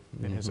little bit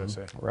in his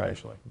essay,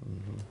 actually.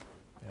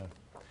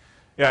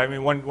 Yeah, I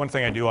mean, one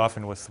thing I do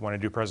often when I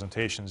do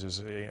presentations is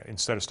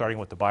instead of starting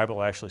with the Bible,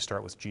 I actually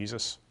start with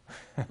Jesus.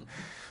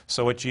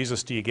 So what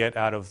Jesus do you get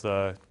out of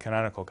the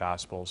canonical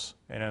Gospels?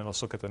 And then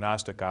let's look at the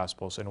Gnostic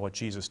Gospels, and what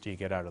Jesus do you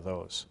get out of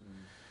those?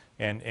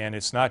 And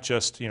it's not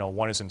just,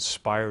 one is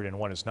inspired and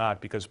one is not,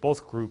 because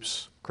both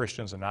groups,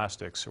 Christians and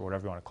Gnostics, or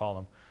whatever you want to call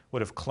them,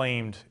 would have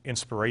claimed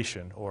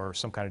inspiration or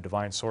some kind of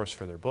divine source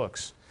for their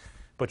books.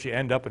 But you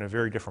end up in a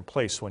very different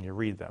place when you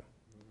read them.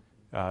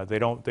 They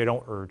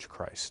don't urge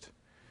Christ.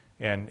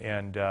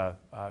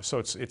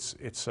 So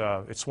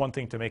it's one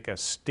thing to make a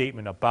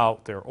statement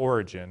about their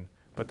origin,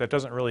 but that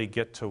doesn't really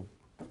get to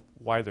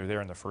why they're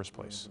there in the first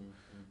place.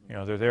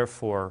 They're there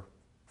for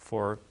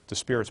the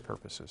Spirit's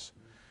purposes.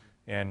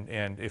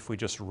 And if we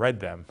just read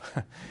them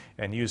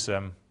and use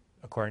them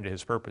according to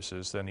His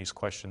purposes, then these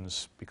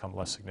questions become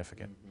less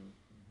significant.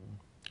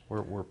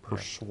 We're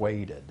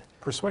persuaded.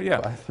 Yeah.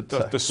 By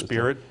The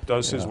Spirit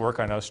does His work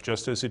on us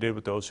just as He did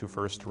with those who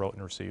first wrote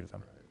and received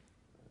them.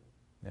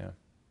 Yeah.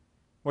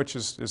 Which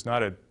is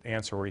not an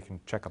answer where you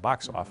can check a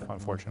box off,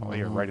 unfortunately,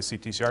 or write a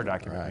CTCR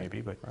document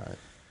maybe, but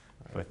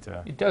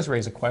It does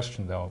raise a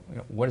question, though.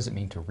 What does it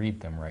mean to read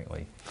them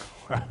rightly?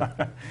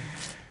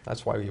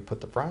 That's why you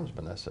put the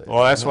Franzmann essay.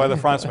 Well, that's why the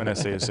Franzmann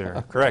essay is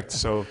there. Correct.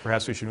 So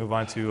perhaps we should move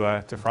on to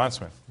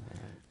Franzmann.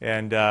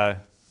 And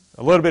a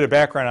little bit of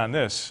background on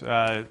this.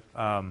 The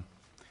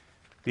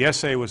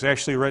essay was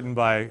actually written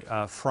by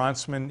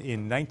Franzmann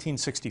in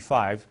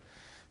 1965,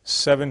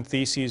 7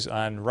 theses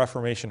on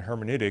Reformation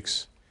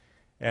hermeneutics,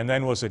 and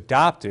then was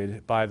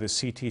adopted by the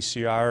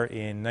CTCR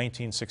in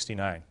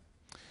 1969.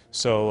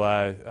 So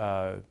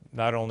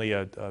not only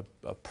a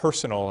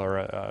personal or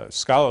a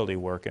scholarly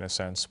work in a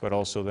sense, but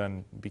also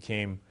then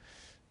became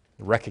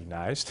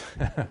recognized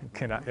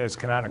as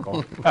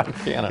canonical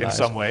in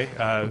some way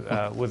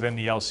within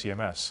the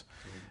LCMS.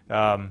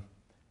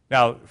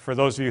 Now, for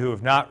those of you who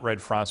have not read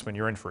Franzmann,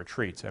 you're in for a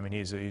treat. I mean,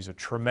 he's a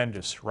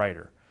tremendous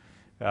writer.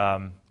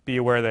 Be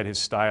aware that his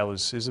style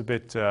is a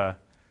bit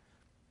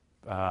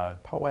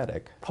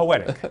Poetic.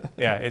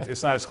 Yeah,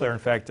 it's not as clear. In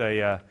fact,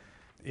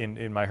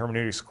 in my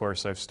hermeneutics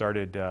course, I've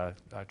started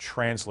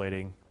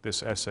translating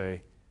this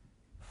essay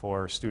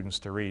for students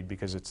to read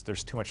because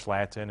there's too much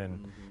Latin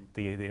and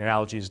the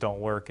analogies don't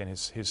work, and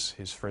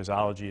his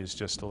phraseology is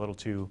just a little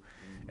too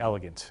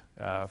elegant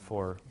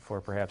for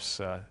perhaps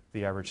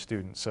the average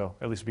student, so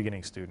at least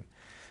beginning student.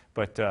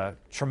 But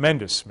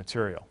tremendous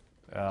material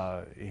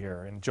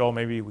here. And Joel,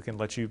 maybe we can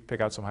let you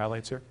pick out some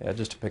highlights here. Yeah,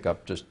 just to pick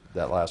up just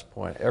that last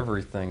point,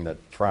 everything that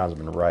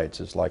Franzmann writes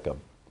is like a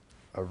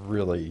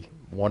really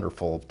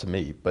wonderful, to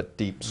me, but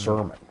deep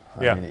sermon.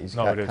 I mean, he's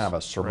got kind of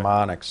a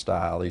sermonic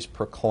style. He's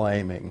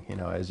proclaiming,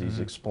 as he's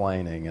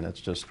explaining, and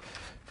it's just,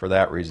 for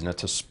that reason,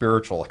 it's a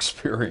spiritual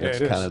experience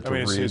kind of to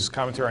read. His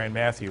commentary on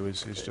Matthew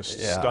is just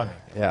stunning.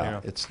 Yeah,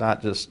 it's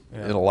not just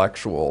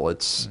intellectual.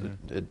 It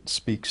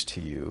speaks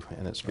to you,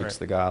 and it speaks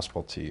the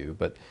gospel to you.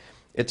 But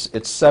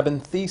it's 7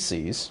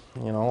 theses.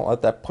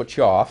 Let that put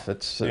you off.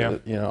 It's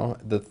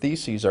the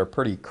theses are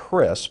pretty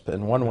crisp,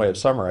 and one way of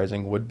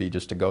summarizing would be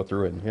just to go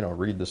through and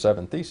read the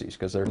 7 theses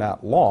because they're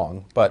not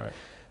long. But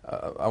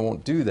I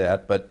won't do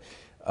that. But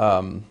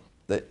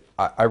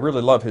I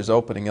really love his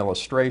opening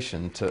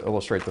illustration to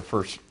illustrate the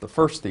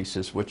first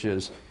thesis, which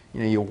is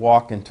you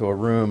walk into a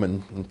room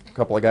and a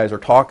couple of guys are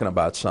talking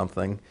about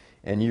something,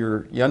 and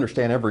you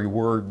understand every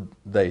word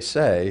they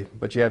say,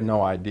 but you have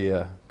no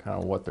idea kind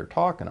of what they're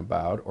talking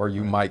about, or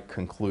you might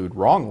conclude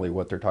wrongly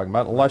what they're talking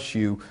about unless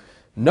you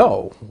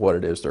know what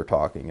it is they're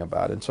talking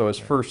about. And so his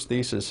first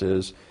thesis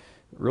is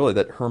really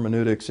that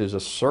hermeneutics is a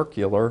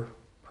circular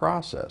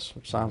process,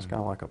 which sounds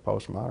kind of like a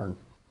postmodern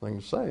thing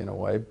to say in a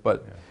way,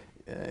 but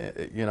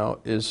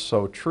is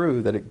so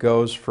true that it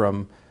goes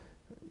from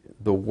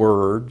the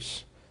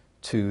words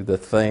to the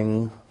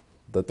thing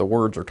that the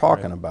words are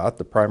talking about,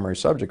 the primary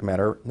subject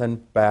matter, then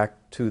back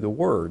to the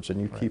words,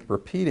 and you keep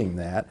repeating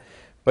that.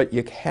 But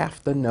you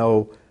have to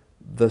know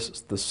the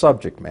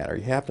subject matter.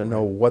 You have to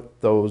know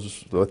what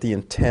the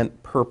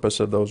intent,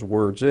 purpose of those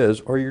words is,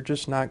 or you're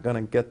just not going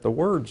to get the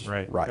words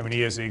right. I mean,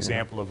 he has the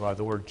example of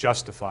the word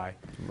justify.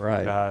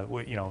 Right.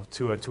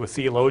 To a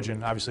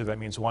theologian, obviously that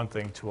means one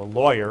thing. To a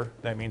lawyer,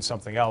 that means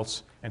something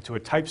else. And to a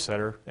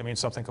typesetter, that means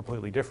something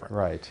completely different.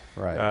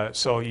 Right.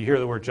 So you hear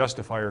the word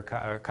justify, or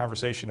a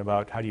conversation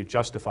about how do you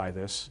justify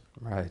this.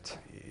 Right.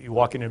 You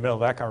walk into the middle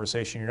of that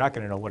conversation, you're not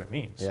going to know what it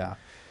means. Yeah.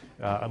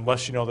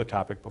 Unless you know the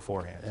topic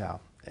beforehand. Yeah,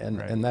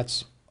 and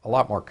that's a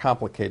lot more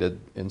complicated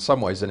in some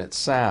ways than it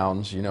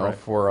sounds,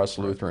 for us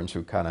Lutherans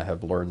who kind of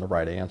have learned the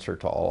right answer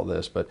to all of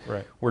this. But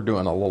we're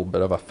doing a little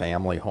bit of a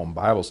family home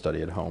Bible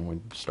study at home. We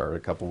started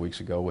a couple weeks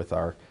ago with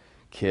our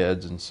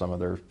kids and some of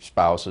their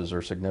spouses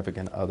or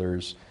significant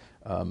others.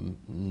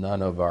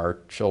 None of our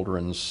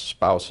children's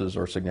spouses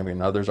or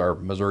significant others are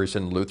Missouri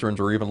Synod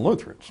Lutherans or even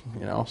Lutherans,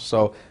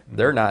 So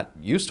they're not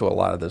used to a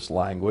lot of this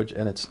language,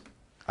 and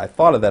I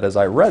thought of that as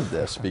I read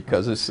this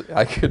because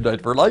I could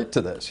relate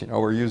to this.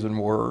 We're using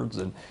words,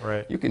 and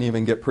you can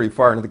even get pretty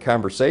far into the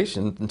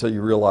conversation until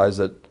you realize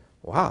that,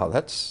 wow,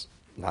 that's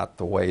not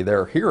the way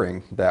they're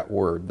hearing that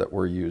word that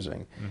we're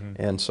using.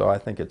 And so I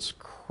think it's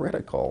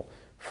critical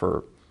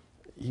for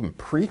even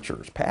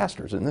preachers,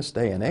 pastors in this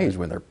day and age,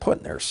 when they're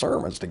putting their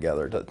sermons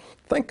together, to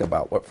think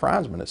about what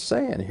Franzman is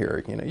saying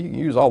here. You know, you can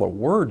use all the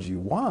words you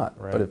want,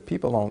 Right. but if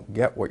people don't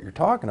get what you're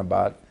talking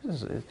about,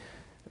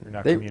 You're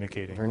not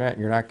communicating. You're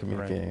not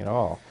communicating at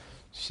all.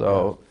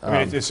 So, I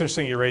mean, it's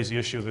interesting you raise the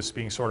issue of this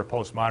being sort of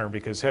postmodern,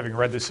 because having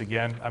read this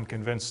again, I'm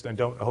convinced, and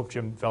I hope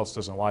Jim Phelps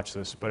doesn't watch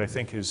this, but I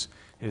think his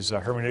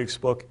hermeneutics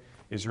book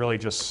is really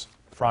just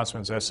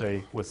Franzman's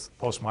essay with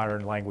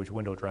postmodern language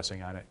window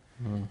dressing on it.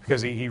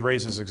 Because he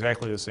raises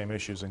exactly the same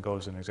issues and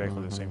goes in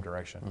exactly the same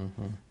direction.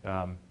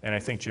 And I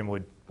think Jim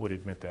would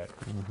admit that,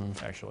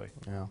 actually.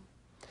 yeah.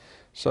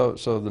 So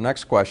the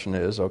next question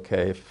is,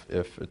 okay,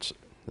 if it's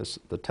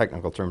the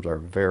technical terms are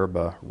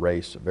verba,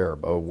 res,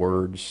 verba,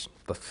 words,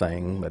 the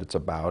thing that it's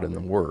about, and the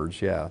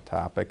words,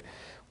 topic.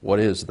 What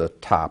is the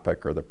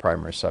topic or the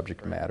primary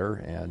subject matter?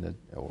 And it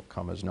will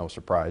come as no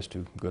surprise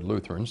to good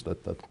Lutherans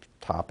that the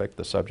topic,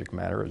 the subject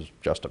matter, is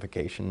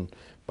justification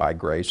by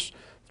grace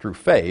through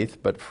faith.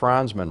 But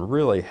Franzman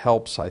really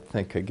helps, I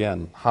think,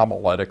 again,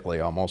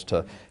 homiletically almost,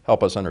 to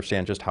help us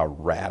understand just how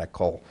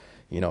radical,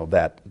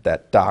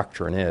 that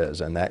doctrine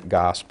is and that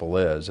gospel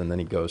is. And then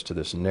he goes to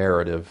this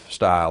narrative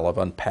style of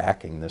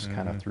unpacking this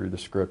kind of through the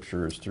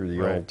scriptures, through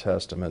the Old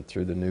Testament,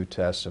 through the New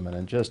Testament,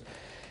 and just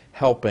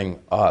helping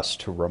us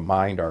to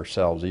remind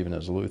ourselves, even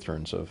as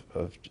Lutherans, of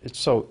it's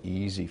so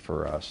easy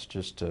for us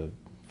just to,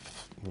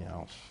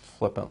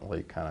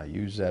 flippantly kind of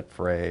use that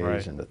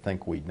phrase and to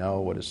think we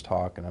know what it's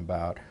talking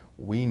about.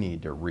 We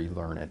need to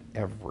relearn it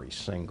every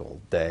single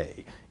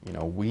day.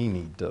 We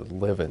need to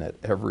live in it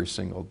every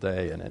single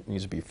day, and it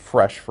needs to be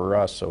fresh for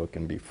us so it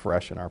can be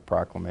fresh in our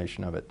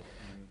proclamation of it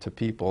to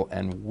people.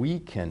 And we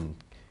can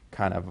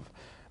kind of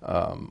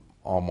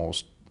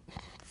almost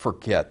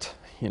forget,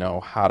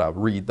 how to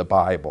read the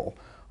Bible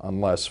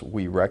unless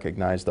we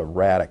recognize the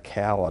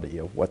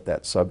radicality of what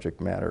that subject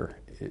matter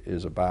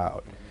is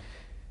about.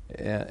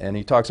 And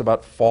he talks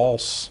about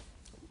false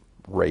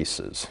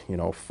races,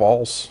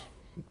 false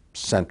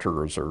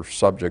centers or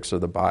subjects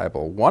of the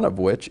Bible, one of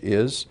which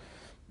is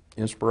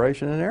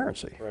inspiration and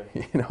inerrancy.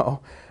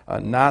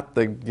 Not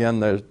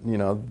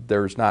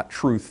there's not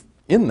truth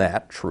in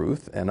that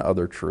truth and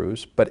other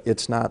truths, but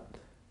it's not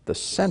the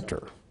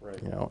center.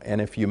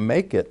 And if you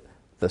make it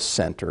the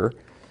center,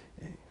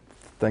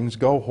 things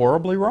go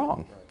horribly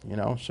wrong.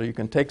 So you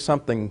can take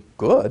something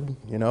good,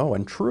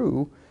 and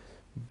true,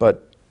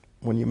 but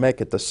when you make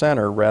it the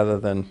center rather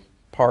than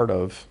part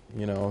of,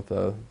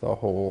 the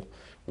whole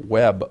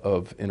web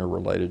of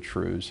interrelated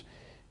truths,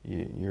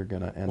 you're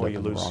going to end up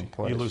in the wrong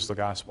place. You lose the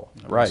gospel.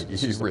 Right,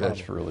 you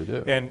really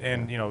do.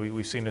 And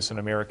we've seen this in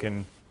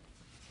American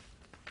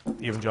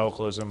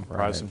evangelicalism,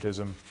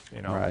 Protestantism.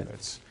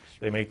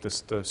 They make this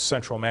the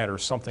central matter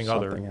something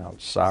other. Something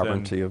else,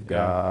 sovereignty of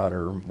God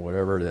or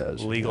whatever it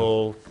is.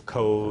 Legal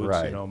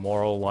codes,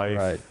 moral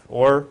life,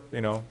 or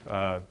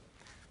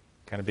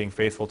kind of being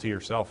faithful to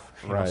yourself,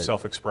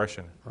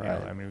 self-expression.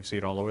 We see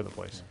it all over the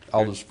place.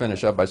 I'll just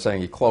finish up by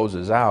saying he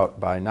closes out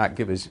by not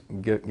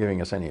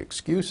giving us any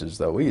excuses,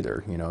 though,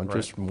 either.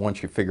 Just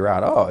once you figure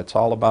out, it's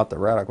all about the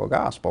radical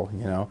gospel,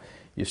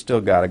 you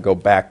still got to go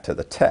back to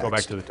the text. Go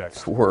back to the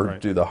text.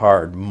 Do the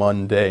hard,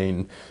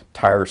 mundane,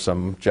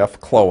 tiresome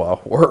Jeff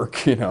Kloha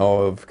work,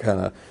 of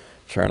kind of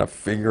trying to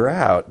figure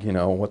out,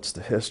 what's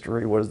the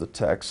history, what does the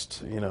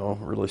text,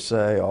 really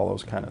say, all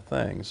those kind of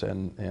things.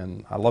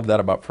 And I love that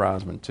about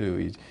Franzman, too.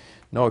 He's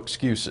no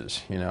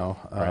excuses,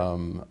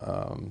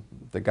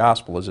 the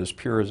gospel is as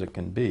pure as it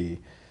can be,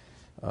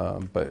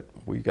 but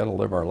we've got to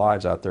live our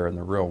lives out there in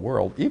the real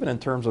world, even in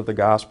terms of the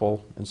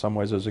gospel, in some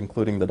ways, as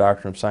including the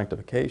doctrine of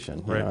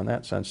sanctification, in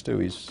that sense, too.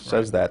 He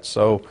says that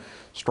so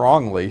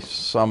strongly,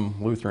 some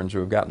Lutherans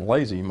who have gotten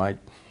lazy might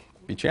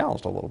be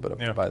challenged a little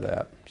bit by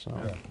that. So.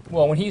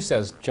 Well, when he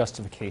says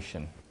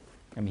justification,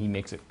 he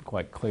makes it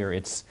quite clear.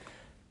 It's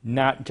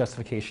not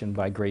justification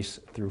by grace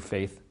through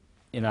faith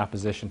in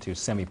opposition to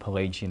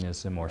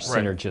semi-Pelagianism or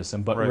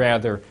synergism, but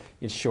rather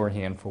it's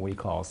shorthand for what he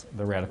calls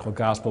the radical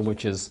gospel,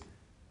 which is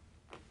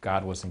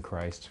God was in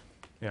Christ,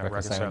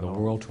 reconciling the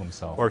world to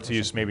himself. Or to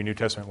use maybe New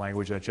Testament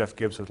language that Jeff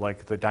Gibbs would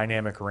like, the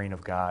dynamic reign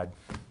of God,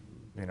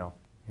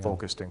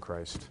 focused in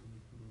Christ.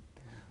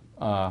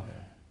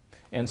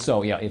 And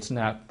so, it's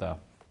not the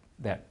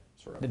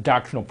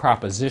doctrinal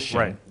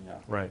proposition.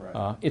 Right.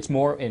 It's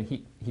more, and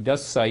he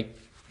does cite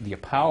the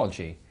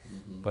apology,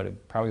 but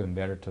it'd probably been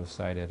better to have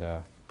cited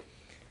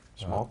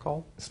small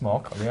call? Small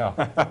call,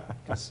 yeah.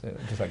 just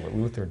like what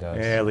Luther does.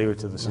 Yeah, leave it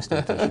to the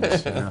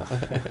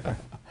systematicians.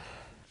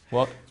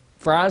 Well,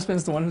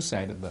 Franzman's the one who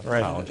cited the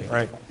apology.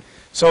 Right.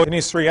 So in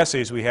these three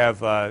essays, we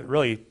have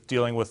really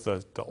dealing with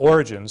the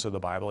origins of the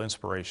Bible,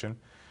 inspiration,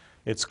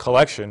 its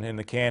collection in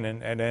the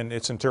canon, and then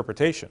its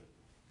interpretation,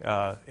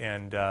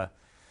 and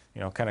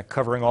kind of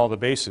covering all the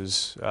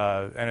bases.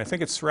 And I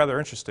think it's rather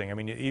interesting.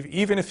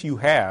 Even if you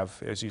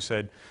have, as you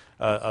said,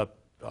 a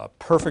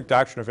perfect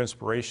doctrine of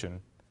inspiration,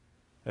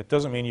 that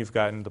doesn't mean you've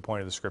gotten the point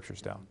of the Scriptures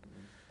down.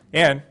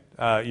 And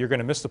you're going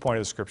to miss the point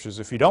of the Scriptures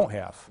if you don't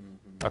have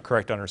a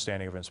correct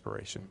understanding of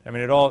inspiration.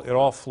 It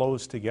all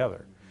flows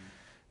together.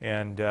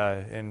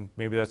 And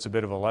maybe that's a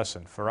bit of a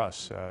lesson for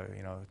us.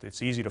 You know,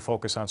 it's easy to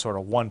focus on sort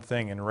of one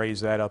thing and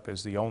raise that up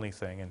as the only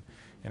thing,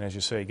 and as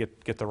you say,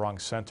 get the wrong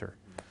center.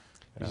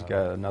 He's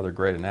got another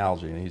great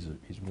analogy, and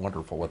he's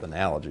wonderful with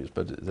analogies.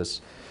 But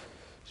this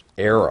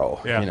arrow,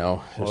 Yeah. you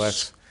know, Well,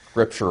 his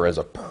Scripture as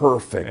a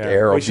perfect Yeah,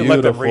 arrow. we should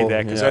let them read beautiful.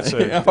 that, because Yeah. that's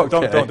a Yeah,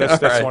 okay.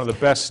 that's All right. one of the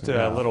best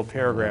Yeah. little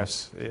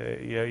paragraphs.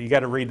 You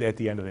got to read at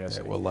the end of the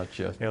essay. Yeah, we'll let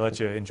you. Yeah, let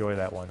you enjoy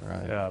that one.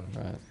 Right,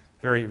 right.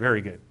 Very,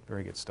 very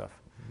good stuff.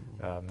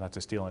 Not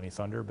to steal any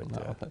thunder, but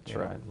No, that's you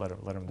know, right. let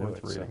them do Worth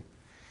it. So. reading.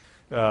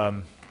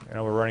 I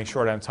know we're running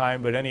short on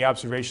time, but any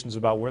observations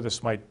about where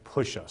this might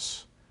push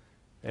us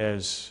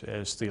as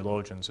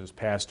theologians, as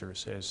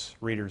pastors, as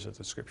readers of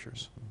the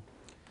Scriptures?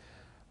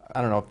 I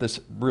don't know if this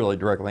really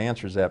directly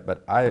answers that,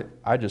 but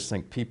I just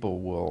think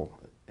people will,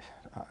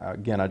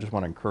 again, I just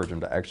want to encourage them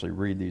to actually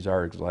read these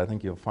articles. I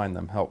think you'll find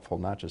them helpful,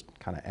 not just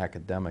kind of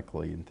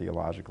academically and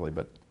theologically,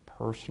 but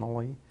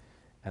personally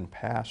and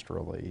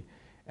pastorally.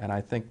 And I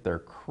think they're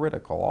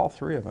critical, all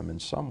three of them in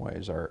some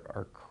ways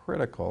are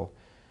critical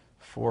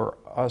for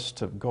us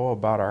to go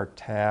about our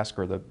task,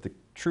 or the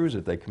truths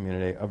that they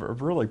communicate,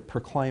 of really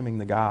proclaiming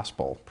the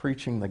gospel,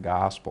 preaching the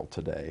gospel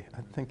today.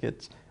 I think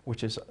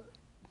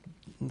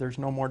there's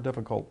no more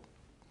difficult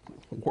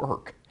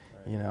work,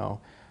 you know,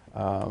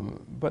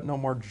 but no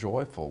more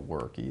joyful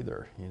work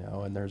either, you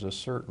know, and there's a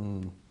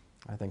certain,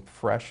 I think,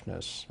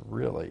 freshness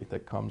really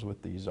that comes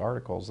with these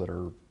articles that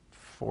are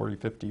 40,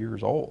 50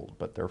 years old,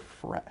 but they're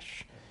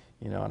fresh,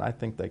 you know, and I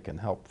think they can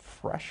help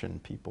freshen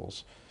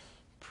people's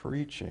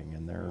preaching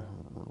and their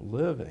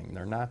living.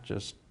 They're not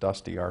just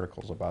dusty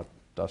articles about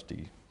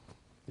dusty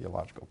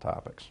theological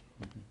topics.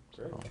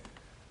 Great.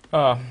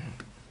 Well,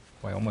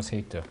 I almost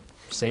hate to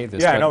say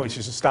this. Yeah, but I know. We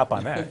should just stop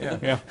on that. Yeah.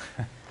 Yeah.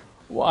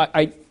 Well,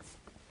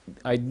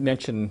 I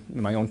mentioned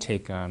my own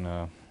take on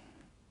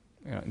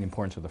you know, the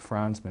importance of the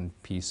Franzman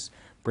piece,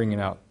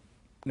 bringing out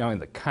not only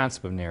the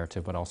concept of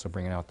narrative, but also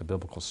bringing out the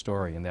biblical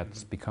story, and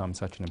that's become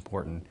such an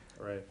important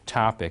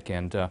topic.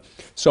 And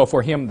so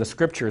for him, the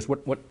Scriptures,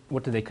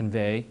 what do they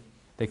convey?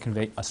 They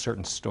convey a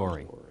certain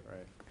story.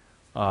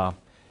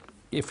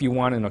 If you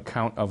want an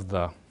account of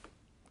the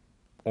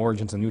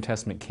origins of the New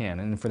Testament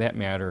canon, and for that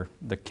matter,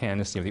 the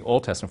canonicity of the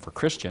Old Testament for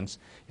Christians,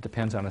 it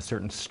depends on a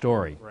certain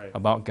story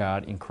about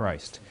God in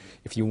Christ.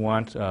 If you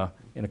want an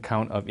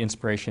account of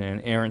inspiration and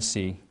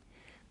inerrancy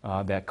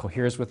that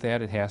coheres with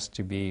that, it has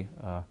to be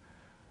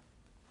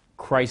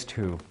Christ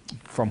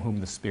from whom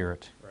the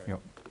Spirit, you know,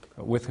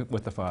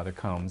 with the Father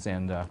comes.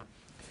 And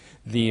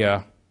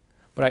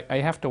but I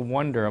have to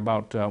wonder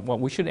about, well,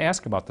 we should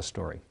ask about the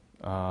story,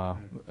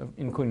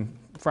 including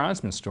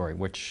Franzman's story,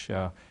 which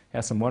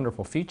has some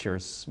wonderful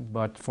features,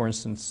 but for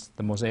instance,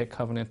 the Mosaic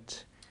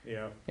Covenant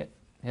it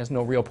has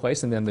no real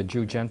place, and then the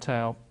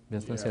Jew-Gentile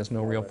business has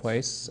no real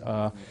place.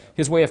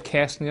 His way of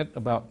casting it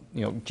about,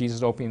 you know,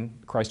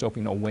 Christ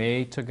opening a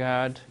way to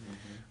God.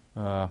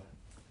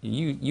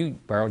 You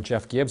borrowed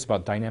Jeff Gibbs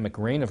about dynamic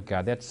reign of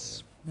God.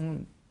 That's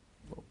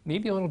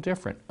maybe a little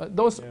different.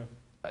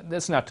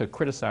 That's not to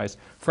criticize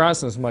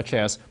Franzman as much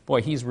as,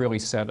 boy, he's really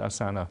set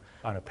us on a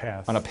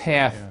path.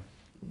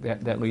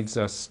 That leads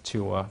us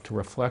to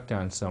reflect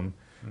on some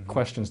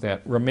questions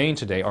that remain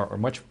today, are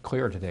much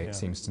clearer today, it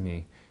seems to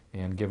me,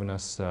 and given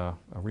us a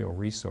real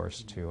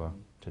resource to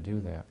do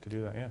that.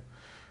 Yeah.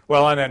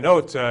 Well, on that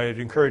note, I'd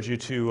encourage you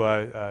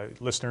to,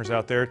 listeners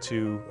out there,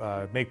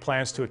 to make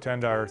plans to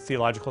attend our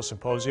Theological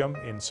Symposium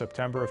in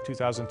September of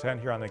 2010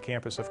 here on the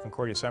campus of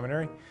Concordia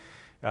Seminary.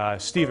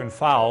 Stephen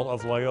Fowle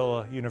of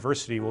Loyola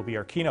University will be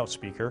our keynote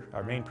speaker,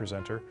 our main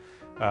presenter.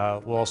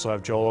 We'll also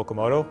have Joel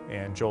Okamoto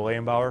and Joel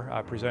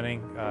Lehenbauer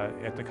presenting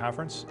at the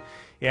conference.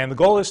 And the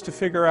goal is to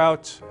figure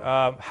out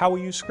how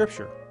we use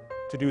Scripture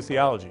to do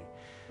theology,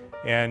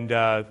 and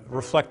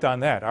reflect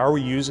on that. Are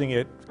we using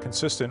it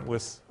consistent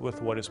with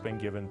what it's been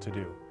given to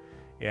do?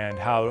 And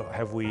how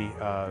have we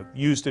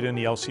used it in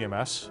the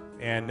LCMS?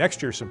 And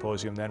next year's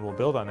symposium then will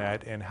build on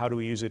that, and how do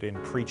we use it in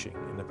preaching,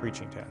 in the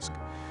preaching task?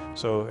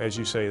 So as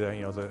you say,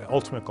 the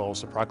ultimate goal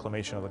is the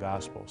proclamation of the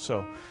gospel.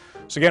 So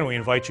again, we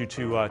invite you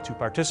to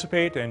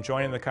participate and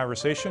join in the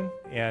conversation,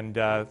 and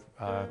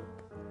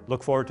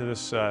look forward to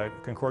this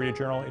Concordia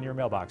Journal in your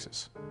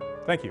mailboxes.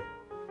 Thank you.